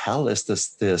 what the hell is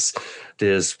this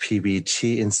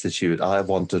PBT Institute? I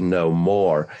want to know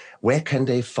more. Where can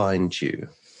they find you?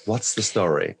 What's the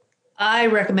story? I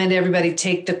recommend everybody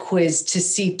take the quiz to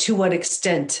see to what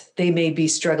extent they may be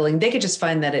struggling. They could just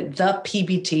find that at the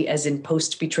PBT, as in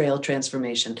post-betrayal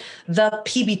transformation,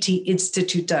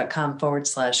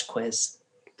 thepbtinstitute.com/quiz.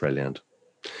 Brilliant.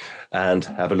 And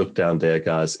have a look down there,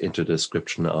 guys, into the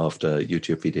description of the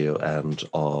YouTube video and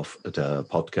of the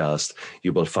podcast.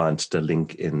 You will find the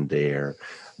link in there.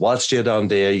 Whilst you're down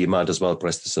there, you might as well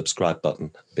press the subscribe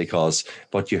button, because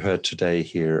what you heard today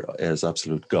here is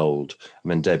absolute gold. I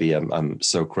mean, Debbie, I'm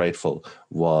so grateful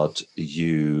about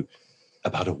the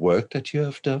work that you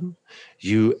have done.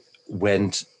 You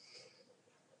went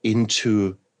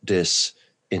into this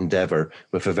endeavor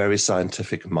with a very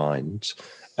scientific mind.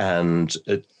 And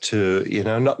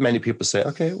not many people say,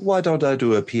 okay, why don't I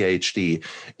do a PhD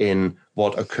in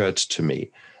what occurred to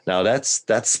me? Now, that's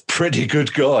pretty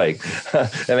good going. There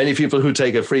are many people who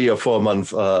take a 3 or 4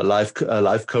 month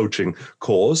life coaching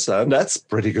course, and that's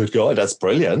pretty good going. That's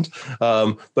brilliant.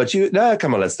 But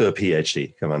come on, let's do a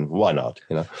PhD. Come on, why not?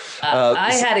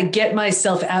 I had to get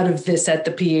myself out of this at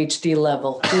the PhD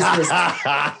level. This was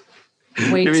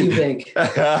way too big.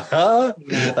 I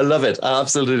love it. I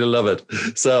absolutely love it.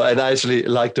 So, and I actually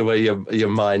like the way your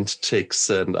mind ticks,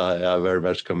 and I very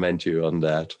much commend you on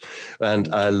that. And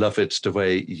I love it the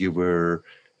way you were,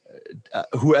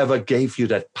 whoever gave you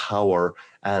that power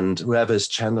and whoever is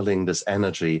channeling this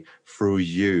energy through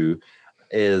you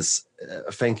is,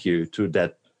 thank you to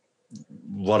that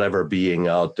whatever being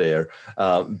out there,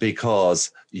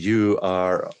 because you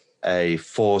are a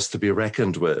force to be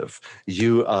reckoned with.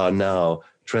 You are now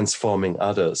transforming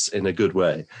others in a good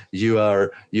way.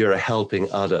 You're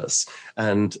helping others.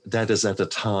 And that is at a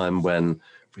time when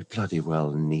we bloody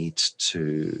well need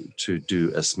to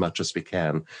do as much as we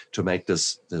can to make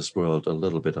this world a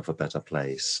little bit of a better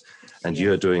place. And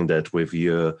you're doing that with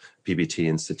your PBT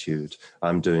Institute.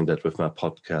 I'm doing that with my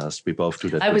podcast. We both do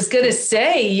that. I was going to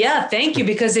say, thank you,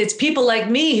 because it's people like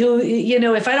me who,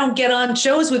 if I don't get on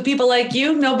shows with people like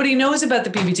you, nobody knows about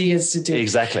the PBT Institute.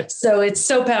 Exactly. So it's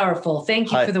so powerful.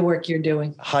 Thank you for the work you're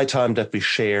doing. High time that we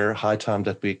share, high time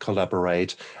that we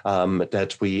collaborate,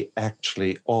 that we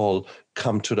actually all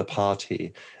come to the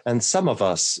party. And some of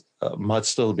us might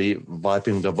still be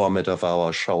wiping the vomit of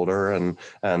our shoulder and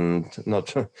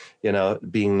not,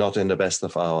 being not in the best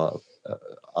of our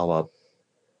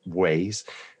ways.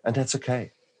 And that's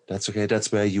okay. That's okay.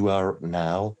 That's where you are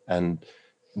now. And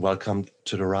welcome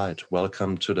to the ride.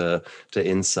 Welcome to the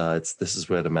insights. This is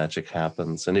where the magic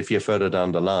happens. And if you're further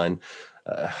down the line,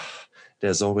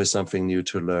 there's always something new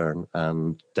to learn.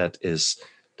 And that is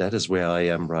where I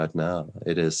am right now.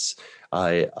 It is,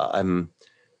 I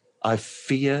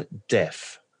fear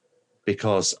death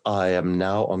because I am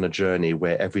now on a journey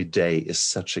where every day is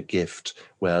such a gift,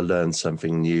 where I learn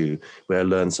something new,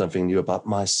 about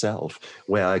myself,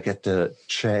 where I get the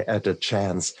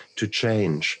chance to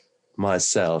change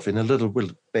myself in a little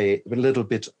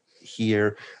bit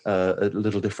here, a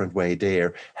little different way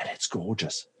there, and it's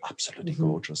gorgeous, absolutely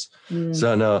gorgeous.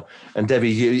 So no, and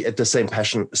Debbie, the same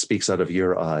passion speaks out of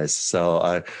your eyes.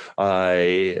 So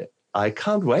I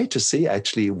can't wait to see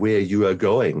actually where you are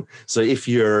going. So if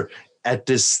you're at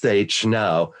this stage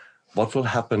now, what will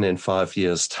happen in 5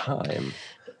 years' time?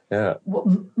 Yeah.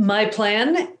 Well, my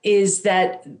plan is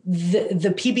that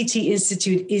the PBT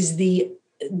Institute is the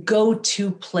go-to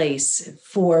place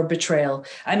for betrayal.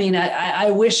 I mean,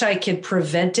 I wish I could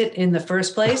prevent it in the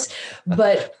first place,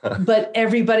 but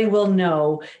everybody will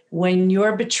know when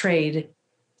you're betrayed,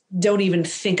 don't even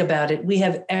think about it. We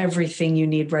have everything you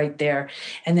need right there.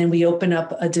 And then we open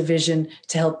up a division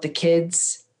to help the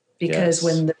kids, because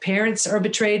when the parents are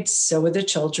betrayed, so are the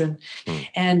children.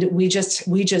 And we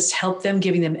just help them,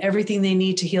 giving them everything they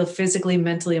need to heal physically,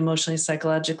 mentally, emotionally,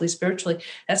 psychologically, spiritually.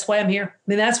 That's why I'm here. I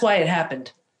mean, that's why it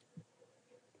happened.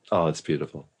 Oh, it's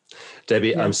beautiful.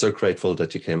 Debbie, I'm so grateful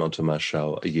that you came onto my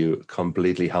show. You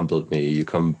completely humbled me. You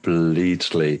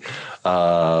completely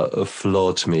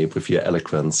floored me with your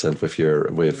eloquence and with your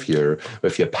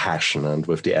passion and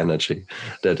with the energy.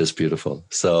 That is beautiful.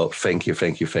 So thank you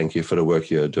for the work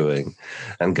you're doing.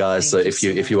 And guys, so if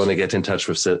you want to get in touch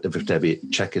with Debbie,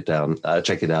 check it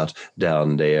out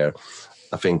down there.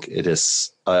 I think it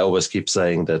is. I always keep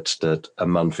saying that a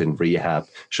month in rehab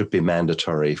should be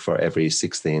mandatory for every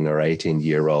 16 or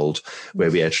 18-year-old,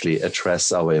 where we actually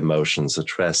address our emotions,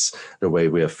 address the way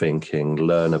we are thinking,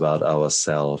 learn about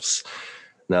ourselves.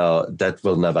 Now, that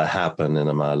will never happen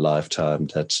in my lifetime,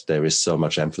 that there is so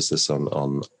much emphasis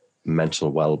on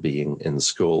mental well-being in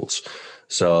schools.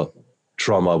 So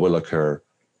trauma will occur,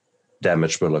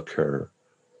 damage will occur,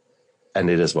 and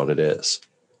it is what it is.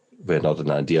 We're not an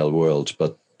ideal world,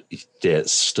 but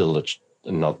there's still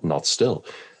not still.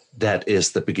 That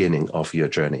is the beginning of your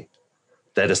journey.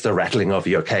 That is the rattling of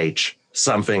your cage.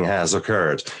 Something has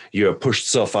occurred. You're pushed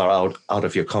so far out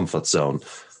of your comfort zone.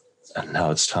 And now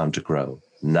it's time to grow.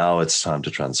 Now it's time to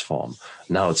transform.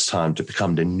 Now it's time to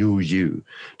become the new you,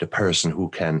 the person who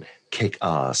can kick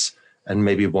ass and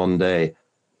maybe one day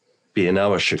be in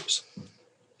our shoes,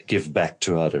 give back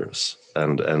to others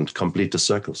and complete the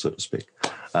circle, so to speak.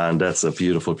 And that's a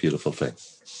beautiful, beautiful thing.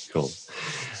 Cool.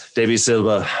 Debbie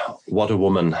Silva, what a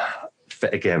woman.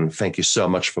 Again, thank you so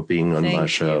much for being on my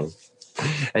show.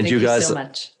 And thank you guys so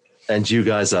much. And you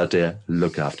guys out there,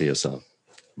 look after yourself.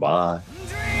 Bye.